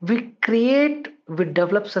Muskan, we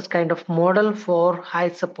develop such kind of model for high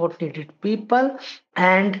support needed people,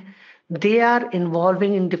 and they are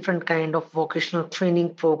involving in different kind of vocational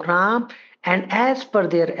training program, and as per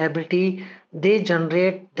their ability they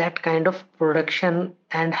generate that kind of production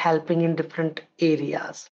and helping in different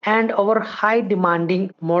areas. And our high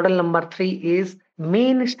demanding model number three is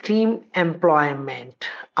mainstream employment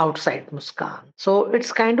outside Muskan. So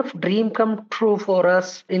it's kind of dream come true for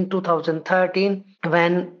us in 2013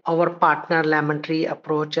 when our partner Lemon Tree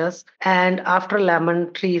approached us. And after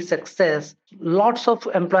Lemon Tree success, lots of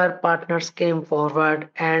employer partners came forward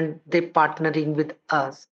and they partnering with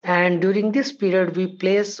us. And during this period, we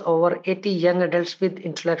place over 80 young adults with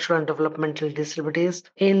intellectual and developmental disabilities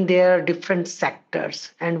in their different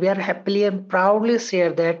sectors. And we are happily and proudly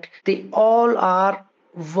share that they all are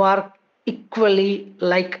work equally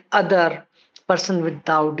like other person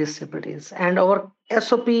without disabilities. And our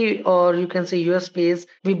SOP, or you can say USP, is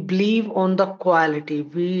we believe on the quality.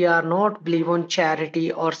 We are not believe on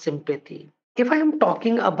charity or sympathy. If I am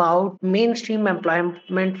talking about mainstream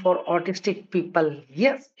employment for autistic people,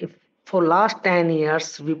 yes, if for last 10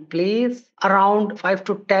 years we place around 5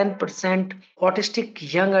 to 10%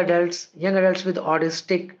 autistic young adults with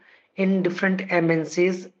autistic in different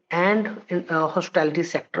MNCs and in hospitality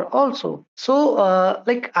sector also. So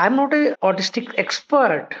like I'm not a autistic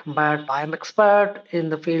expert, but I'm expert in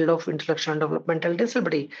the field of intellectual and developmental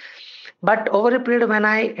disability. But over a period when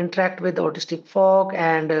I interact with autistic folk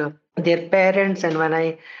and their parents, and when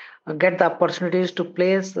I get the opportunities to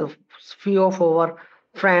place a few of our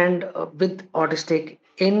friend with autistic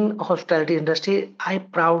in hospitality industry, I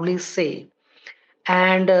proudly say,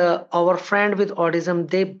 and our friend with autism,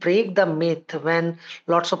 they break the myth when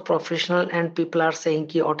lots of professional and people are saying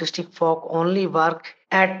ki autistic folk only work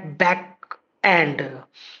at back end,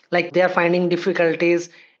 like they are finding difficulties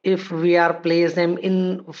if we are place them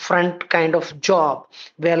in front kind of job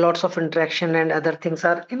where lots of interaction and other things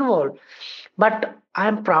are involved. But I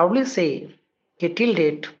am proudly say, till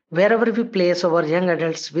date, wherever we place our young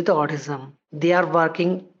adults with autism, they are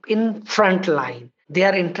working in front line. They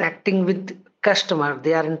are interacting with customer.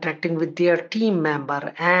 They are interacting with their team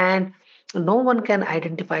member, and no one can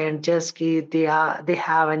identify and judge ki they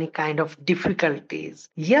have any kind of difficulties.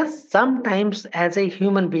 Yes, sometimes as a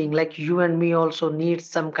human being like you and me also need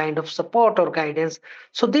some kind of support or guidance.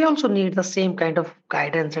 So they also need the same kind of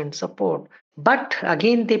guidance and support. But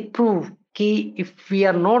again, they prove कि if we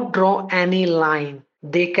are not draw any line,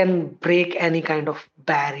 they can break any kind of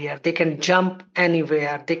barrier. They can jump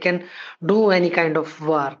anywhere. They can do any kind of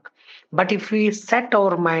work. But if we set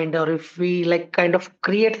our mind, or if we like kind of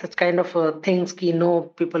create such kind of things, ki no,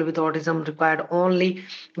 people with autism required only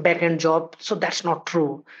back end job. So that's not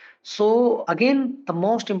true. So again, the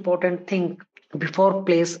most important thing before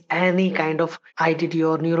place any kind of IDD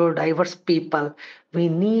or neurodiverse people, we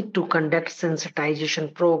need to conduct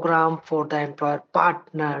sensitization program for the employer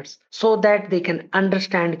partners so that they can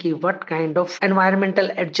understand ki what kind of environmental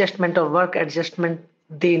adjustment or work adjustment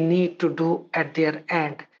they need to do at their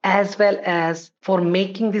end. As well as for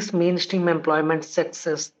making this mainstream employment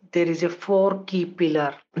success, there is a four key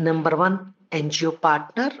pillar. Number one, NGO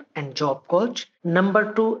partner and job coach.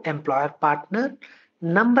 Number two, employer partner.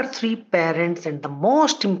 Number three, parents, and the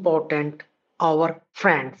most important, our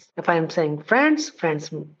friends. If I'm saying friends,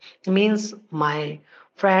 friends means my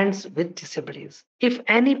friends with disabilities. If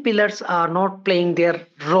any pillars are not playing their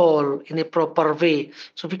role in a proper way,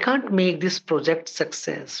 so we can't make this project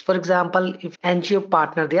success. For example, if NGO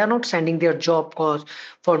partner, they are not sending their job coach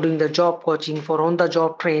for doing the job coaching, for on the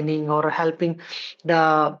job training, or helping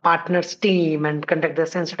the partners team and conduct the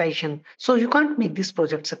sensitization, so you can't make this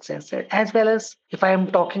project success. As well as if I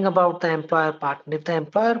am talking about the employer partner, if the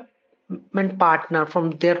employer partner from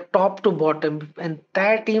their top to bottom and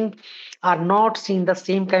their team are not seeing the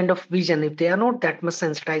same kind of vision, if they are not that much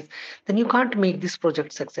sensitized, then you can't make this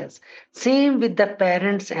project success. Same with the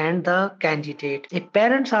parents and the candidate. If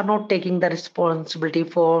parents are not taking the responsibility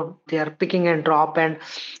for their picking and drop and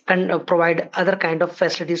provide other kind of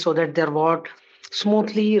facilities so that their ward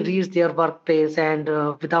smoothly reach their workplace and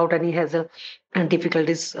without any hassle and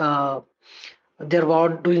difficulties, their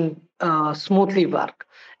ward doing smoothly work.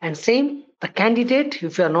 And same, the candidate,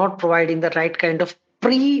 if you are not providing the right kind of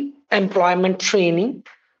pre-employment training,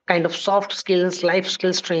 kind of soft skills, life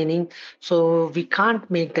skills training, so we can't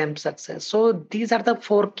make them success. So these are the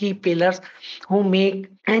four key pillars who make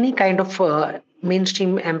any kind of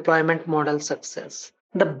mainstream employment model success.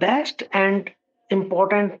 The best and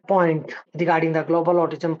important point regarding the Global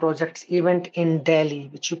Autism Projects event in Delhi,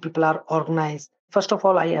 which you people are organized. First of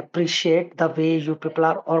all, I appreciate the way you people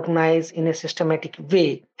are organized in a systematic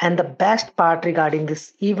way. And the best part regarding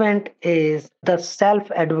this event is the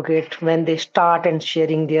self advocate when they start and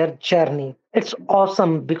sharing their journey. It's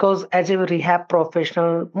awesome because as a rehab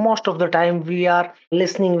professional, most of the time we are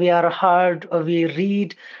listening, we are heard, we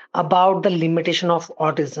read about the limitation of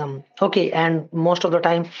autism. Okay, and most of the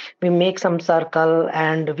time we make some circle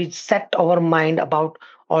and we set our mind about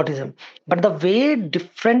autism. But the way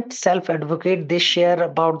different self advocate they share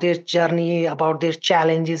about their journey, about their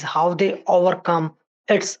challenges, how they overcome,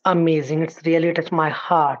 it's amazing. It's really touched my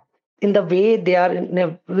heart. In the way they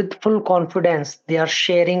are with full confidence, they are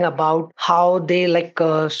sharing about how they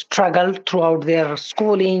struggle throughout their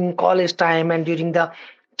schooling, college time, and during the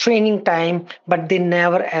training time, but they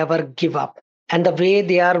never ever give up. And the way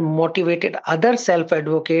they are motivated other self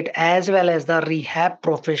advocate as well as the rehab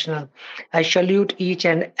professional. I salute each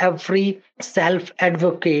and every self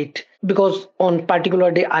advocate because on particular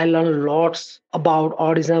day I learn lots about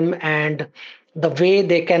autism and the way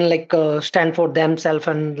they can stand for themselves,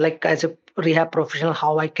 and like as a rehab professional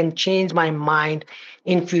how I can change my mind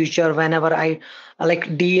in future whenever I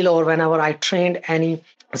deal or whenever I trained any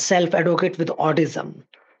self advocate with autism.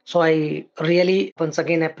 So I really once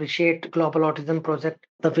again appreciate Global Autism Project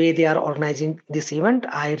the way they are organizing this event.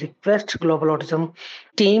 I request Global Autism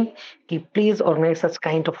team to please organize such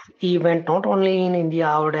kind of event not only in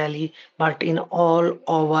India or Delhi but in all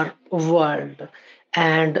over world.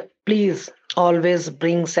 And please always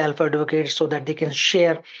bring self advocates so that they can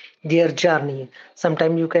share their journey.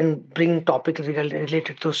 Sometimes you can bring topic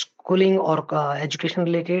related to schooling or education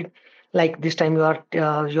related, like this time you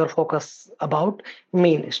are your focus about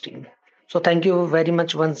mainstream. So thank you very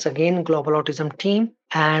much once again Global Autism team,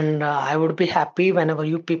 and I would be happy whenever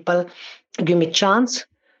you people give me chance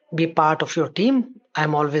be part of your team.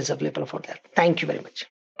 I'm always available for that. Thank you very much.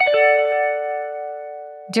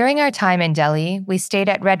 During our time in Delhi, we stayed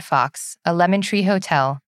at Red Fox, a lemon tree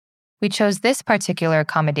hotel. We chose this particular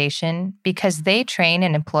accommodation because they train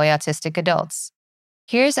and employ autistic adults.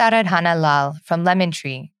 Here's Aradhana Lal from Lemon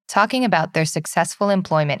Tree talking about their successful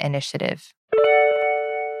employment initiative.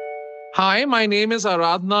 Hi, my name is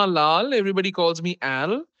Aradhana Lal. Everybody calls me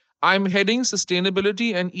Al. I'm heading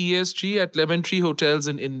sustainability and ESG at Lemon Tree Hotels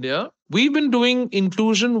in India. We've been doing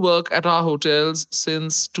inclusion work at our hotels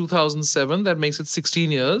since 2007. That makes it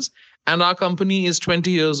 16 years. And our company is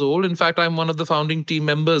 20 years old. In fact, I'm one of the founding team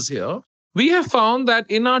members here. We have found that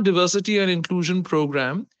in our diversity and inclusion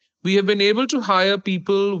program, we have been able to hire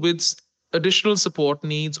people with additional support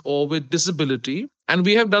needs or with disability. And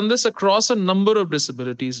we have done this across a number of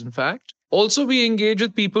disabilities, in fact. Also, we engage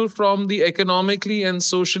with people from the economically and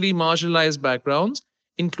socially marginalized backgrounds,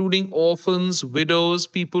 including orphans, widows,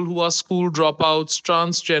 people who are school dropouts,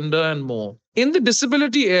 transgender, and more. In the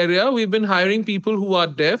disability area, we've been hiring people who are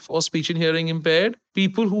deaf or speech and hearing impaired,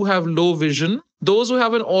 people who have low vision, those who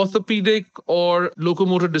have an orthopedic or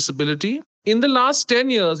locomotor disability. In the last 10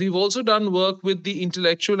 years, we've also done work with the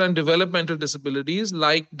intellectual and developmental disabilities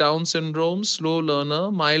like Down syndrome, slow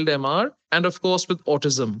learner, mild MR, and of course with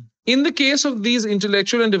autism. In the case of these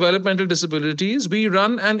intellectual and developmental disabilities, we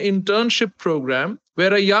run an internship program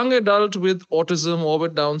where a young adult with autism or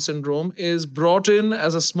with Down syndrome is brought in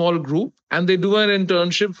as a small group and they do an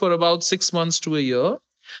internship for about 6 months to a year.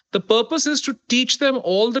 The purpose is to teach them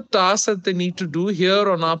all the tasks that they need to do here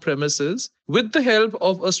on our premises with the help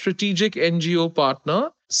of a strategic NGO partner,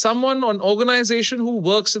 someone, an organization who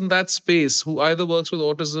works in that space, who either works with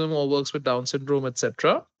autism or works with Down syndrome,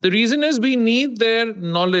 etc. The reason is we need their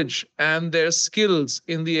knowledge and their skills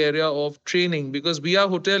in the area of training because we are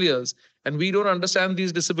hoteliers and we don't understand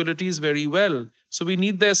these disabilities very well. So we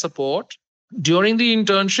need their support. During the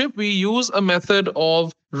internship, we use a method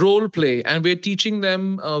of role play and we're teaching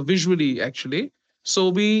them visually, actually. So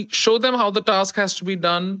we show them how the task has to be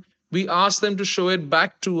done. We ask them to show it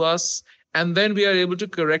back to us, and then we are able to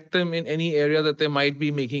correct them in any area that they might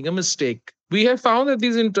be making a mistake. We have found that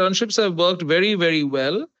these internships have worked very, very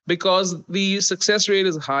well because the success rate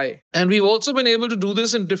is high. And we've also been able to do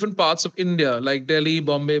this in different parts of India, like Delhi,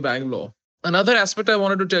 Bombay, Bangalore. Another aspect I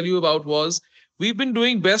wanted to tell you about was we've been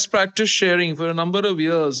doing best practice sharing for a number of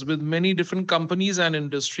years with many different companies and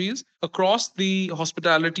industries across the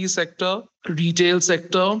hospitality sector, retail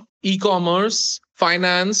sector, e-commerce,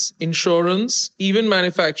 finance, insurance, even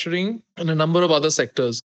manufacturing, and a number of other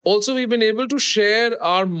sectors. Also, we've been able to share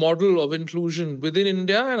our model of inclusion within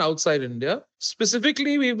India and outside India.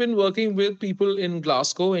 Specifically, we've been working with people in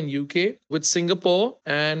Glasgow in UK, with Singapore,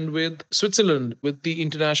 and with Switzerland, with the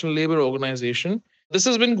International Labour Organization. This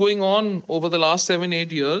has been going on over the last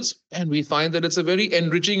 7-8 years, and we find that it's a very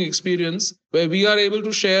enriching experience where we are able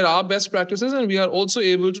to share our best practices and we are also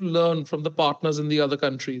able to learn from the partners in the other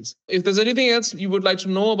countries. If there's anything else you would like to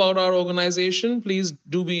know about our organization, please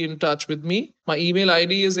do be in touch with me. My email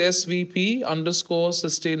ID is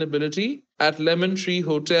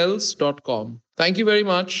svp_sustainability@lemontreehotels.com. Thank you very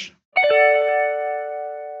much.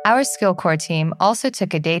 Our SkillCorps team also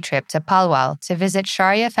took a day trip to Palwal to visit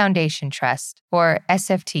Sharia Foundation Trust, or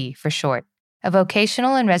SFT for short, a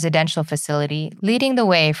vocational and residential facility leading the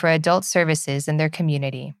way for adult services in their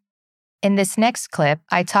community. In this next clip,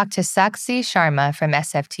 I talked to Sakshi Sharma from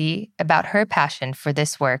SFT about her passion for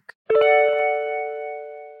this work.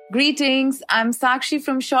 Greetings, I'm Sakshi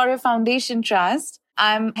from Sharia Foundation Trust.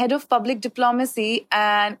 I'm Head of Public Diplomacy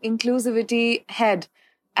and Inclusivity Head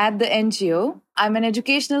at the NGO. I'm an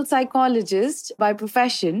educational psychologist by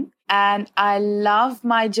profession, and I love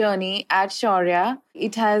my journey at Sharia.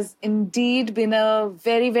 It has indeed been a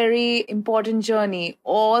very, very important journey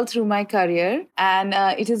all through my career, and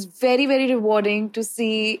it is very, very rewarding to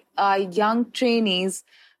see young trainees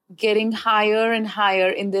getting higher and higher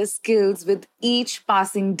in their skills with each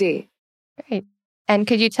passing day. Great. And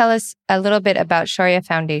could you tell us a little bit about Sharia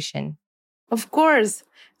Foundation? Of course.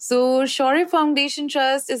 So, Sharia Foundation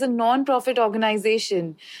Trust is a non-profit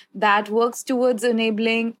organization that works towards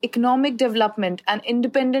enabling economic development and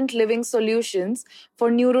independent living solutions for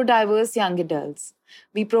neurodiverse young adults.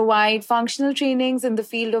 We provide functional trainings in the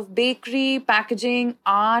field of bakery, packaging,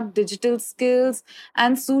 art, digital skills,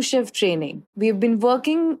 and sous chef training. We have been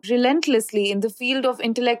working relentlessly in the field of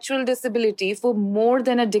intellectual disability for more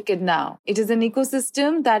than a decade now. It is an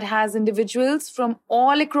ecosystem that has individuals from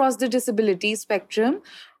all across the disability spectrum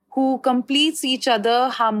who completes each other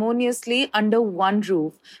harmoniously under one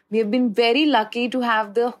roof. We have been very lucky to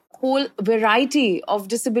have the whole variety of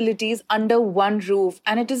disabilities under one roof.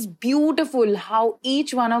 And it is beautiful how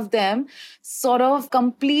each one of them sort of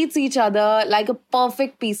completes each other like a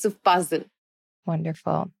perfect piece of puzzle.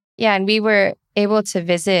 Wonderful. Yeah, and we were able to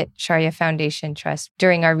visit Sharia Foundation Trust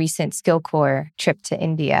during our recent SkillCorps trip to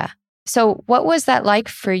India. So what was that like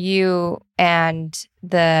for you and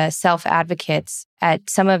the self-advocates at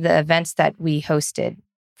some of the events that we hosted?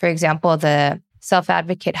 For example, the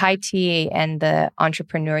self-advocate high tea and the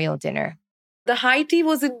entrepreneurial dinner. The high tea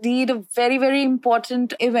was indeed a very, very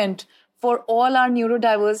important event for all our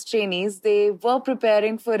neurodiverse trainees. They were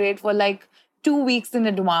preparing for it for like 2 weeks in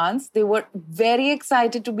advance. They were very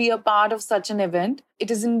excited to be a part of such an event. It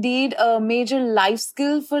is indeed a major life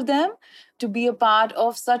skill for them to be a part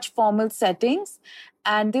of such formal settings.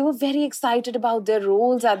 And they were very excited about their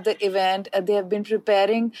roles at the event. They have been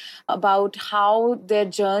preparing about how their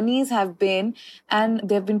journeys have been, and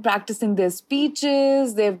they've been practicing their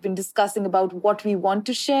speeches. They've been discussing about what we want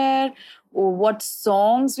to share, or what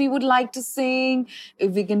songs we would like to sing,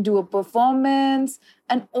 if we can do a performance.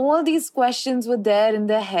 And all these questions were there in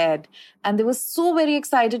their head. And they were so very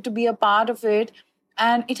excited to be a part of it.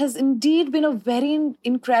 And it has indeed been a very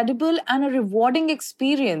incredible and a rewarding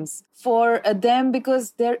experience for them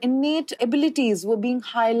because their innate abilities were being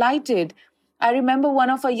highlighted. I remember one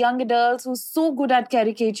of our young adults who's so good at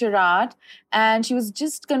caricature art, and she was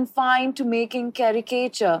just confined to making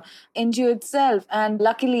caricature NGO itself. And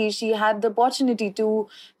luckily, she had the opportunity to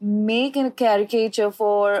make a caricature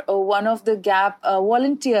for one of the GAP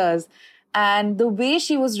volunteers. And the way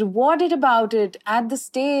she was rewarded about it at the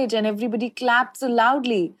stage and everybody clapped so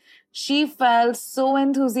loudly, she felt so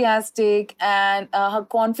enthusiastic, and her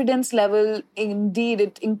confidence level, indeed,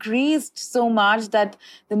 it increased so much that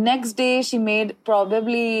the next day she made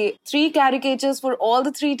probably 3 caricatures for all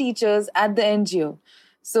the 3 teachers at the NGO.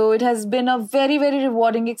 So it has been a very, very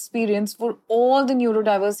rewarding experience for all the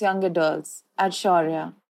neurodiverse young adults at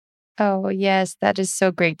Shaurya. Oh, yes, that is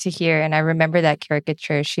so great to hear. And I remember that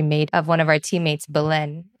caricature she made of one of our teammates,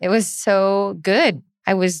 Belen. It was so good.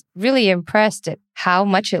 I was really impressed at how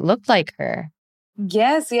much it looked like her.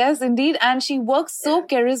 Yes, yes, indeed. And she works so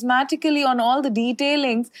charismatically on all the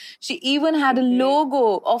detailings. She even had a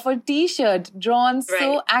logo of her t-shirt drawn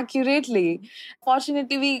so accurately.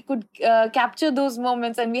 Fortunately, we could capture those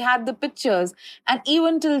moments and we had the pictures. And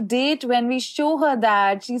even till date, when we show her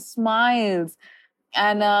that, she smiles.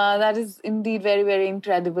 And that is indeed very, very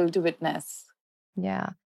incredible to witness. Yeah.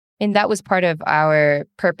 And that was part of our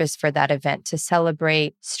purpose for that event, to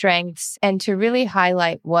celebrate strengths and to really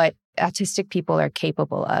highlight what autistic people are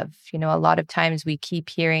capable of. You know, a lot of times we keep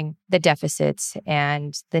hearing the deficits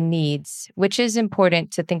and the needs, which is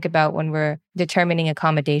important to think about when we're determining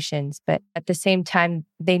accommodations. But at the same time,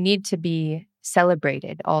 they need to be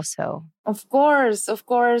celebrated also. Of course, of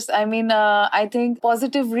course. I mean, I think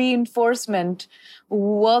positive reinforcement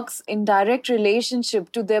works in direct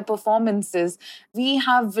relationship to their performances. We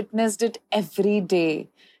have witnessed it every day,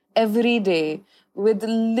 with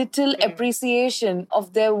little appreciation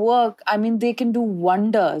of their work. I mean, they can do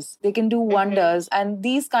wonders. They can do wonders. And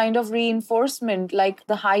these kind of reinforcement, like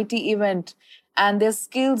the high tea event, and their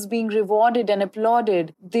skills being rewarded and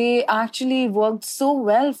applauded, they actually worked so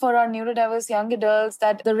well for our neurodiverse young adults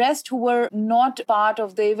that the rest who were not part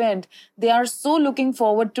of the event, they are so looking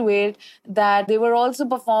forward to it that they were also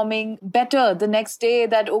performing better the next day.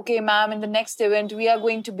 That, okay, ma'am, in the next event, we are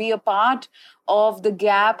going to be a part of the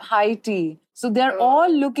Gap High Tea. So they're all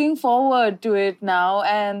looking forward to it now.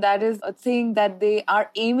 And that is a thing that they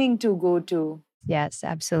are aiming to go to. Yes,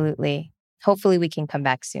 absolutely. Hopefully we can come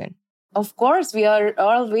back soon. Of course, we are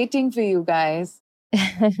all waiting for you guys.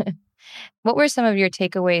 What were some of your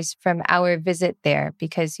takeaways from our visit there?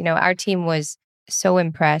 Because, you know, our team was so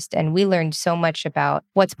impressed and we learned so much about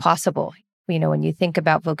what's possible. You know, when you think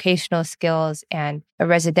about vocational skills and a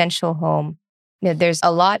residential home, you know, there's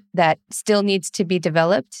a lot that still needs to be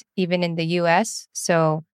developed, even in the US.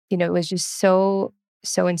 So, you know, it was just so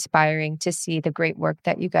inspiring to see the great work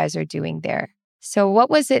that you guys are doing there. So what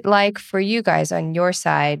was it like for you guys on your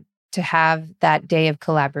side to have that day of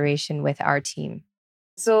collaboration with our team?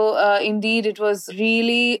 So indeed, it was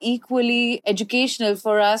really equally educational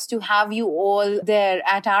for us to have you all there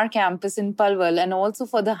at our campus in Palwal, and also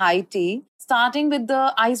for the high tea, starting with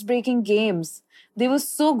the ice-breaking games. They were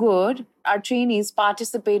so good. Our trainees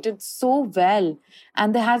participated so well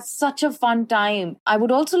and they had such a fun time. I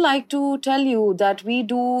would also like to tell you that we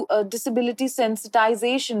do a disability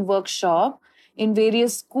sensitization workshop in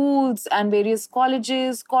various schools and various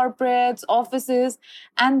colleges, corporates, offices.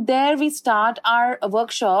 And there we start our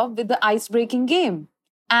workshop with the ice-breaking game.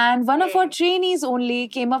 And one of our trainees only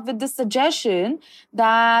came up with the suggestion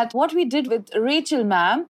that what we did with Rachel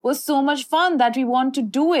ma'am was so much fun that we want to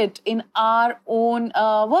do it in our own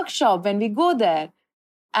workshop when we go there.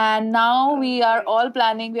 And now we are all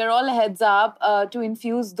planning, we are all heads up to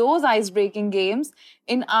infuse those ice-breaking games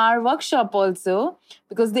in our workshop also,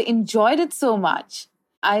 because they enjoyed it so much.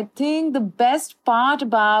 I think the best part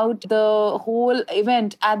about the whole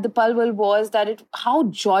event at the Palwal was that how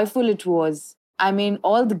joyful it was. I mean,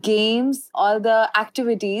 all the games, all the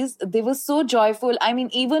activities, they were so joyful. I mean,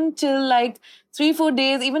 even till like 3-4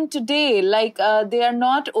 days, even today, like they are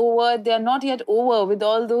not over, they are not yet over with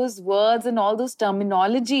all those words and all those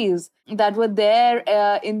terminologies that were there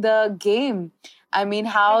in the game. I mean,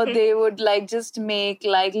 how they would like just make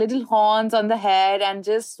like little horns on the head and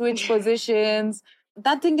just switch positions.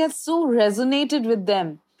 That thing has so resonated with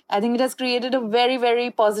them. I think it has created a very, very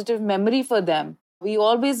positive memory for them. We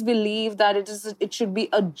always believe that it should be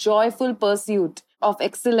a joyful pursuit of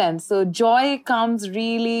excellence. So joy comes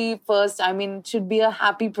really first. I mean, it should be a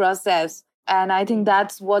happy process. And I think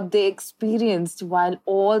that's what they experienced while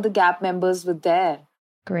all the GAP members were there.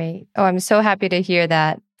 Great. Oh, I'm so happy to hear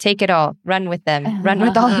that. Take it all. Run with them. Run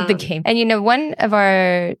with all of the game. And, you know, one of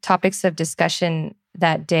our topics of discussion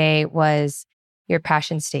that day was your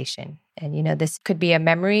passion station. And, you know, this could be a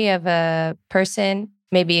memory of a person,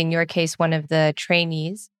 maybe in your case, one of the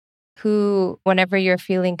trainees who, whenever you're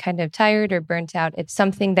feeling kind of tired or burnt out, it's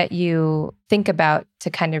something that you think about to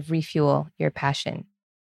kind of refuel your passion.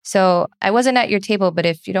 So I wasn't at your table, but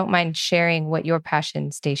if you don't mind sharing what your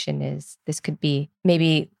passion station is, this could be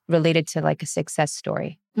maybe related to like a success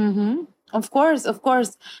story. Mm-hmm. Of course, of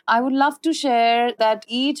course. I would love to share that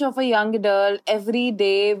each of a young adult, every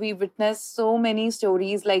day we witness so many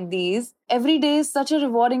stories like these. Every day is such a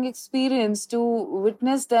rewarding experience to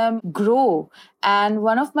witness them grow. And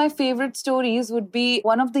one of my favorite stories would be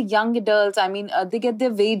one of the young adults. They get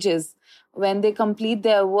their wages. When they complete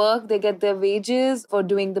their work, they get their wages for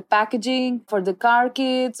doing the packaging for the car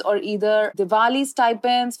kits or either Diwali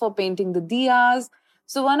stipends for painting the diyas.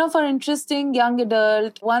 So one of our interesting young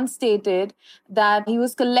adult once stated that he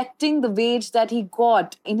was collecting the wage that he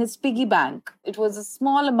got in his piggy bank. It was a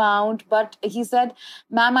small amount, but he said,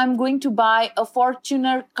 "Ma'am, I'm going to buy a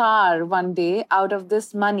Fortuner car one day out of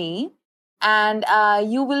this money, and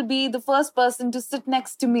you will be the first person to sit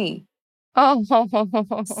next to me." Oh,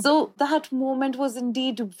 So that moment was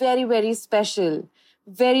indeed very, very special.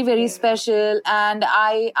 Very, very special. And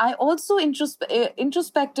I also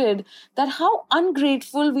introspected that how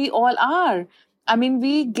ungrateful we all are. I mean,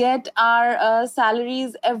 we get our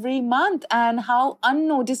salaries every month, and how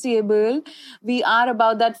unnoticeable we are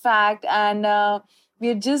about that fact. And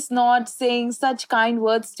we're just not saying such kind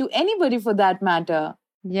words to anybody for that matter.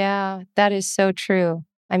 yeah, that is so true.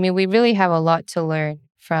 I mean, we really have a lot to learn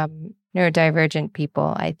from neurodivergent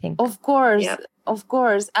people, I think. Of course. Yeah. Of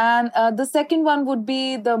course. And the second one would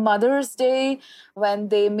be the Mother's Day, when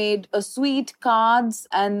they made sweet cards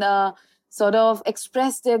and sort of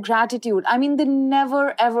express their gratitude. I mean, they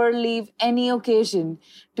never ever leave any occasion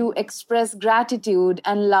to express gratitude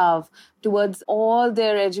and love towards all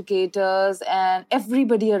their educators and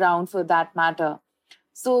everybody around for that matter.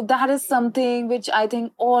 So that is something which I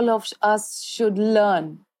think all of us should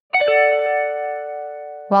learn.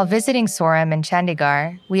 While visiting Soram and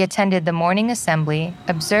Chandigarh, we attended the morning assembly,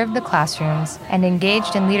 observed the classrooms, and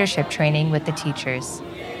engaged in leadership training with the teachers.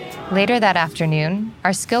 Later that afternoon,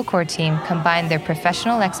 our SkillCorps team combined their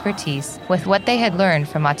professional expertise with what they had learned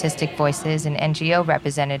from Autistic Voices and NGO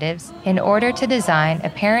representatives in order to design a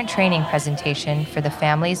parent training presentation for the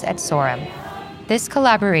families at Soram. This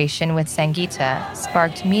collaboration with Sangeeta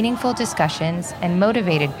sparked meaningful discussions and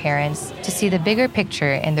motivated parents to see the bigger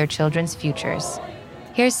picture in their children's futures.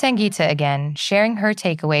 Here's Sangeeta again, sharing her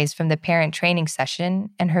takeaways from the parent training session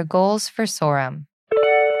and her goals for Soram.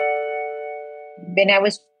 When I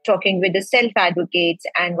was talking with the self advocates,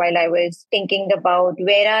 and while I was thinking about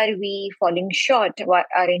where are we falling short, why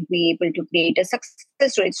aren't we able to create a success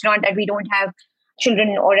story? It's not that we don't have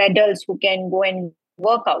children or adults who can go and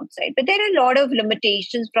work outside, but there are a lot of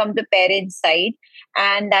limitations from the parent side.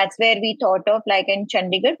 And that's where we thought of, like in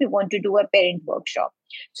Chandigarh, we want to do a parent workshop.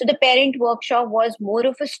 So the parent workshop was more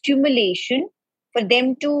of a stimulation for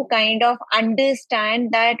them to kind of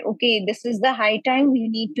understand that, okay, this is the high time we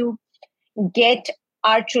need to get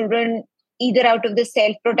our children either out of the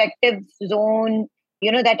self-protective zone,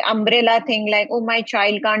 that umbrella thing, like, oh, my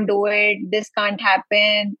child can't do it, this can't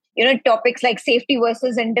happen, topics like safety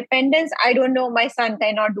versus independence. I don't know, my son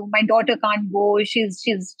cannot do, my daughter can't go, she's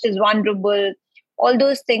vulnerable, all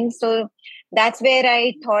those things. So that's where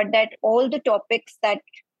I thought that all the topics that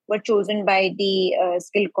were chosen by the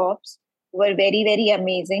SkillCorps were very, very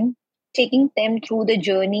amazing, taking them through the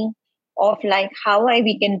journey of like how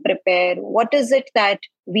we can prepare, what is it that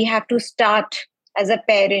we have to start as a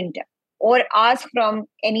parent, or ask from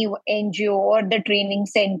any NGO or the training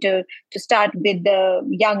center to start with the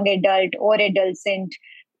young adult or adolescent,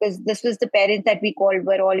 because this was the parents that we called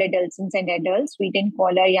were all adolescents and adults. We didn't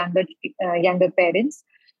call our younger parents.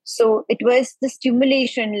 So it was the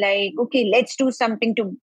stimulation, like, okay, let's do something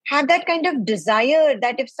to have that kind of desire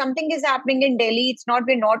that if something is happening in Delhi, it's not,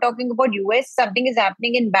 we're not talking about US, something is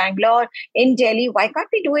happening in Bangalore, in Delhi, why can't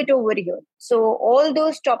we do it over here? So all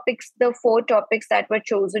those topics, the 4 topics that were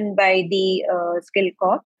chosen by the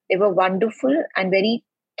SkillCorps, they were wonderful and very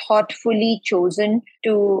thoughtfully chosen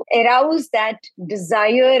to arouse that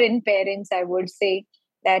desire in parents, I would say,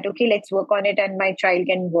 that, okay, let's work on it and my child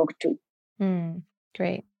can work too.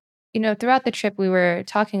 Great. Throughout the trip, we were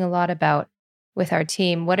talking a lot about with our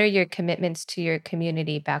team, what are your commitments to your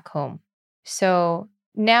community back home? So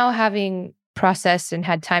now having processed and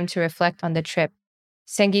had time to reflect on the trip,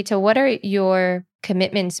 Sangeeta, what are your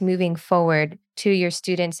commitments moving forward to your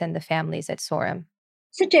students and the families at Soram?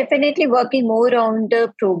 So definitely working more on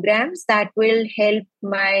the programs that will help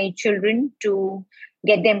my children to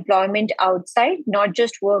get the employment outside, not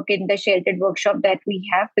just work in the sheltered workshop that we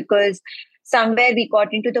have, because somewhere we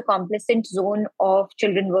got into the complacent zone of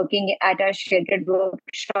children working at our sheltered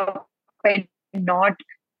workshop and not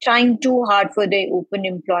trying too hard for the open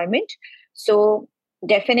employment. So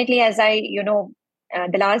definitely, as I,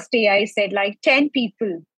 The last day I said like 10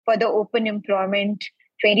 people for the open employment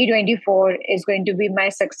 2024 is going to be my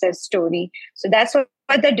success story. So that's what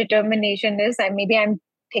the determination is. And maybe I'm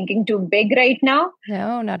thinking too big right now.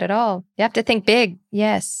 No, not at all. You have to think big.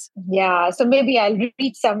 Yes. Yeah. So maybe I'll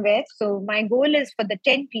reach somewhere. So my goal is for the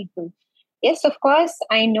 10 people. Yes, of course.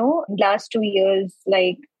 I know last 2 years,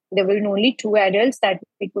 like there were only 2 adults that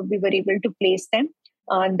we were able to place them.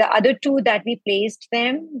 The other 2 that we placed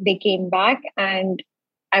them, they came back, and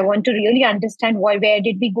I want to really understand where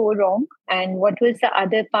did we go wrong and what was the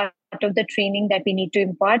other part of the training that we need to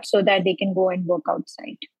impart so that they can go and work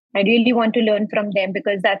outside. I really want to learn from them,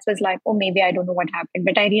 because that was like, oh, maybe I don't know what happened,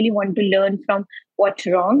 but I really want to learn from what's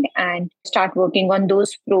wrong and start working on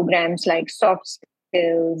those programs like soft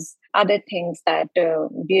skills, other things that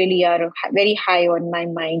really are very high on my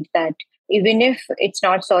mind, that even if it's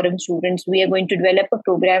not SORM students, we are going to develop a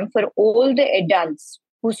program for all the adults,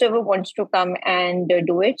 whosoever wants to come and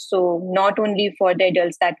do it. So not only for the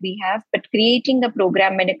adults that we have, but creating a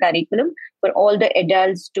program and a curriculum for all the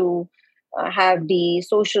adults to have the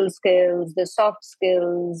social skills, the soft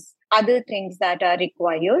skills, other things that are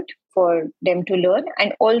required for them to learn.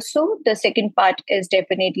 And also the second part is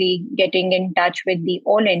definitely getting in touch with the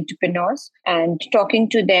all entrepreneurs and talking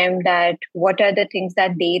to them that what are the things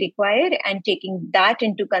that they require and taking that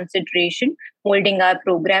into consideration, molding our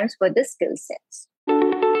programs for the skill sets.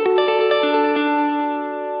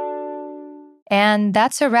 And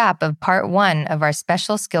that's a wrap of part 1 of our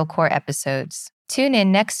special SkillCorps episodes. Tune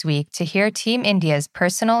in next week to hear Team India's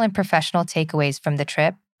personal and professional takeaways from the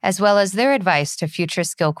trip, as well as their advice to future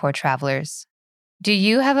SkillCorps travelers. Do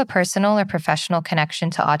you have a personal or professional connection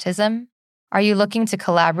to autism? Are you looking to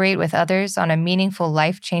collaborate with others on a meaningful,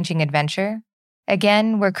 life-changing adventure?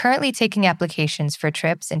 Again, we're currently taking applications for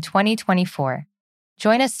trips in 2024.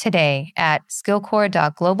 Join us today at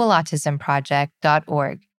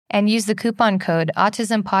skillcorps.globalautismproject.org and use the coupon code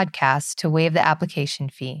AutismPodcast to waive the application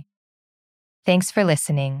fee. Thanks for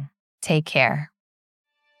listening. Take care.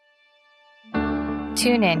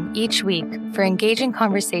 Tune in each week for engaging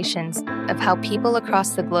conversations of how people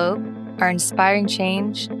across the globe are inspiring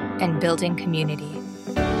change and building community.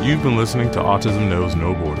 You've been listening to Autism Knows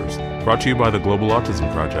No Borders, brought to you by the Global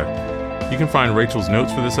Autism Project. You can find Rachel's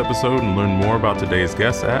notes for this episode and learn more about today's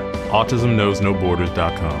guests at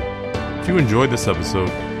autismknowsnoborders.com. If you enjoyed this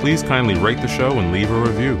episode, please kindly rate the show and leave a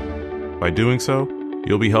review. By doing so,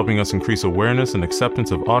 you'll be helping us increase awareness and acceptance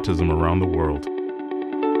of autism around the world.